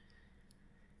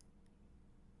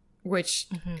 Which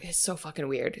is so fucking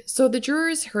weird. So the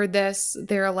jurors heard this.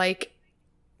 They're like,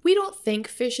 we don't think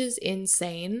Fish is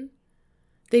insane.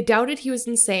 They doubted he was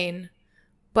insane,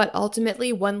 but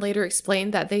ultimately one later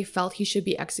explained that they felt he should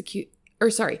be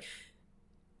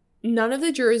none of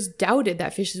the jurors doubted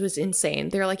that Fish was insane.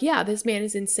 They're like, yeah, this man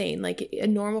is insane. Like, a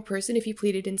normal person, if he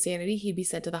pleaded insanity, he'd be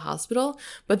sent to the hospital.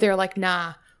 But they're like,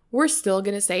 nah, we're still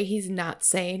going to say he's not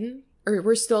sane, or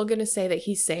we're still going to say that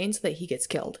he's sane so that he gets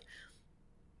killed.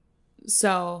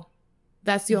 So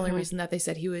that's the only reason that they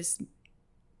said he was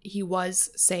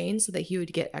sane, so that he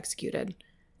would get executed.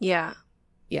 Yeah.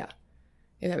 Yeah.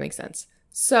 If that makes sense.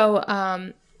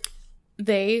 So,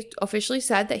 they officially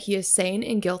said that he is sane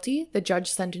and guilty. The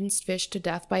judge sentenced Fish to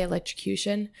death by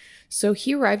electrocution. So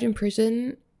he arrived in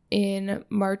prison in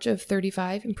March of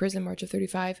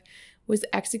 35, was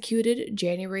executed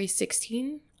January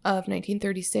 16 of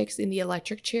 1936 in the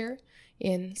electric chair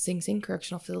in Sing Sing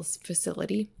Correctional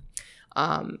Facility.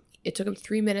 It took him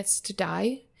 3 minutes to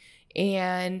die.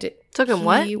 And took him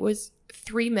what? He was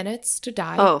 3 minutes to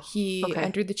die. Oh, he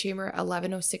entered the chamber at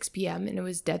 11:06 p.m. and it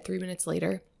was dead 3 minutes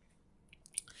later.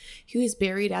 He was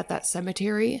buried at that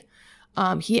cemetery.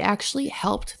 He actually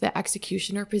helped the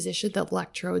executioner position the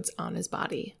electrodes on his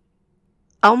body.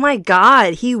 Oh my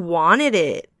God, he wanted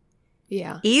it.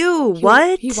 Yeah. Ew,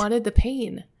 what? He wanted the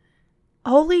pain.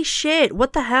 Holy shit,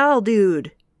 what the hell,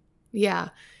 dude? Yeah.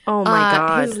 Oh my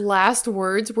God. His last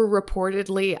words were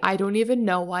reportedly, "I don't even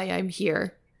know why I'm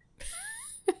here."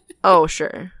 Oh,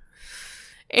 sure.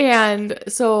 And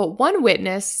so one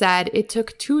witness said it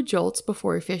took 2 jolts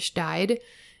before Fish died.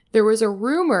 There was a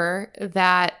rumor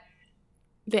that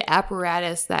the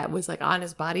apparatus that was like on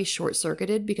his body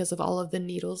short-circuited because of all of the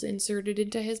needles inserted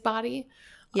into his body.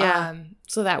 Yeah.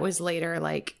 So that was later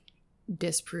like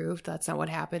disproved. That's not what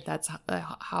happened. That's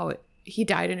how he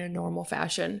died in a normal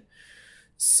fashion.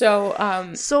 So,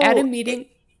 at a meeting,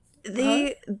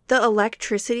 the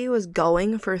electricity was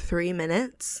going for 3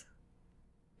 minutes.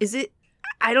 Is it?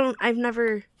 I've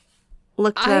never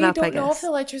looked that up, I don't know if guess. the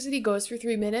electricity goes for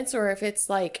 3 minutes or if it's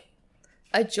like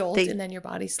a jolt and then your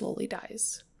body slowly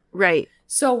dies. Right.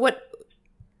 So so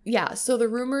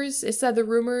it said the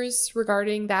rumors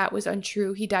regarding that was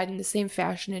untrue. He died in the same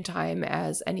fashion and time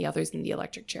as any others in the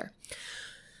electric chair.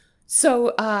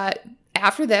 So,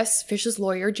 after this, Fish's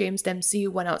lawyer, James Dempsey,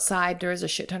 went outside. There was a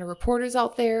shit ton of reporters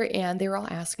out there, and they were all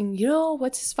asking,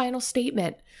 what's his final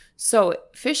statement? So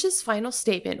Fish's final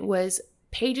statement was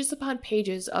pages upon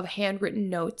pages of handwritten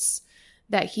notes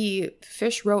that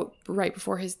Fish wrote right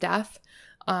before his death.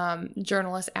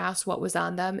 Journalists asked what was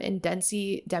on them, and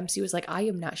Dempsey was like, "I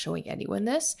am not showing anyone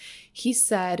this." He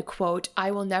said, quote,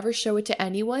 "I will never show it to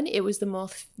anyone. It was the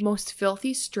most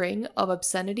filthy string of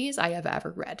obscenities I have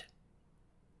ever read."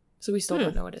 So we still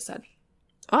don't know what it said.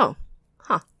 Oh.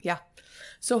 Huh. Yeah.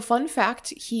 So fun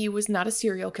fact, he was not a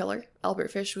serial killer. Albert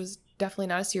Fish was definitely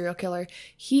not a serial killer.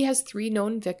 He has 3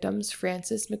 known victims: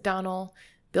 Francis McDonnell,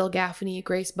 Bill Gaffney,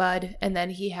 Grace Budd, and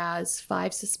then he has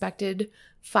 5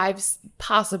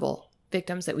 possible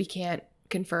victims that we can't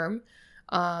confirm.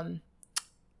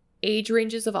 Age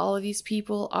ranges of all of these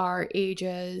people are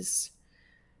ages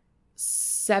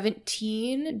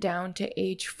 17 down to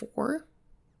age 4.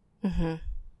 Mm-hmm.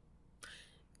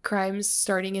 Crimes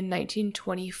starting in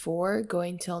 1924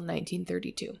 going till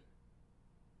 1932.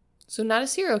 So not a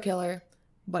serial killer,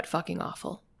 but fucking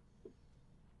awful.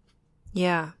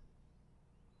 Yeah.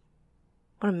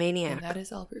 What a maniac. And that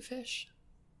is Albert Fish.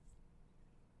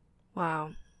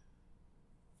 Wow.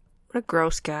 What a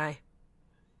gross guy.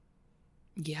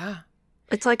 Yeah.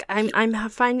 It's like I'm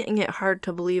finding it hard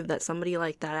to believe that somebody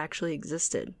like that actually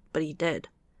existed, but he did.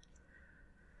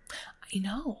 I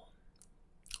know.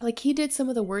 Like, he did some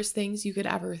of the worst things you could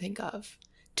ever think of.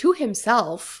 To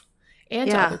himself and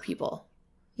to other people.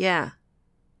 Yeah.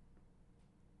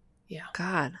 Yeah.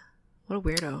 God. What a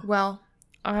weirdo. Well,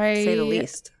 to say the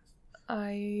least.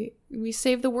 We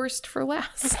saved the worst for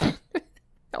last.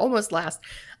 Almost last.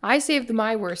 I saved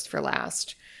my worst for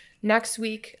last. Next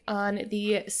week on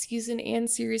the season and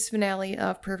series finale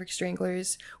of Perfect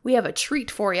Stranglers, we have a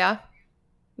treat for you.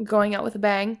 Going out with a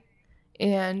bang.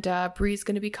 And Bree's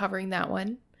going to be covering that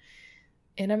one.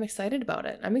 And I'm excited about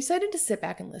it. I'm excited to sit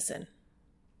back and listen.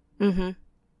 Mm-hmm.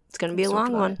 It's going to be a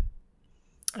long one.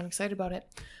 I'm excited about it.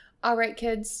 All right,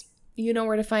 kids. You know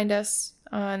where to find us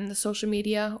on the social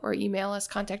media or email us,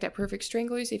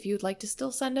 contact@perfectstranglers. If you'd like to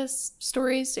still send us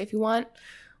stories, if you want,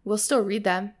 we'll still read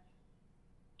them.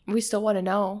 We still want to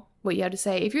know what you have to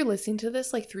say. If you're listening to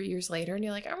this like 3 years later and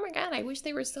you're like, oh my God, I wish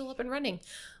they were still up and running,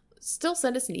 still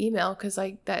send us an email because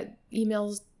that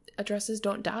email's addresses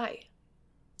don't die.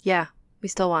 Yeah, we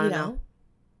still want to know.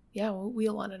 Yeah,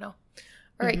 we'll want to know.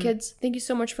 All right, kids. Thank you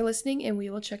so much for listening, and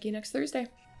we will check you next Thursday.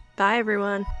 Bye,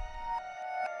 everyone.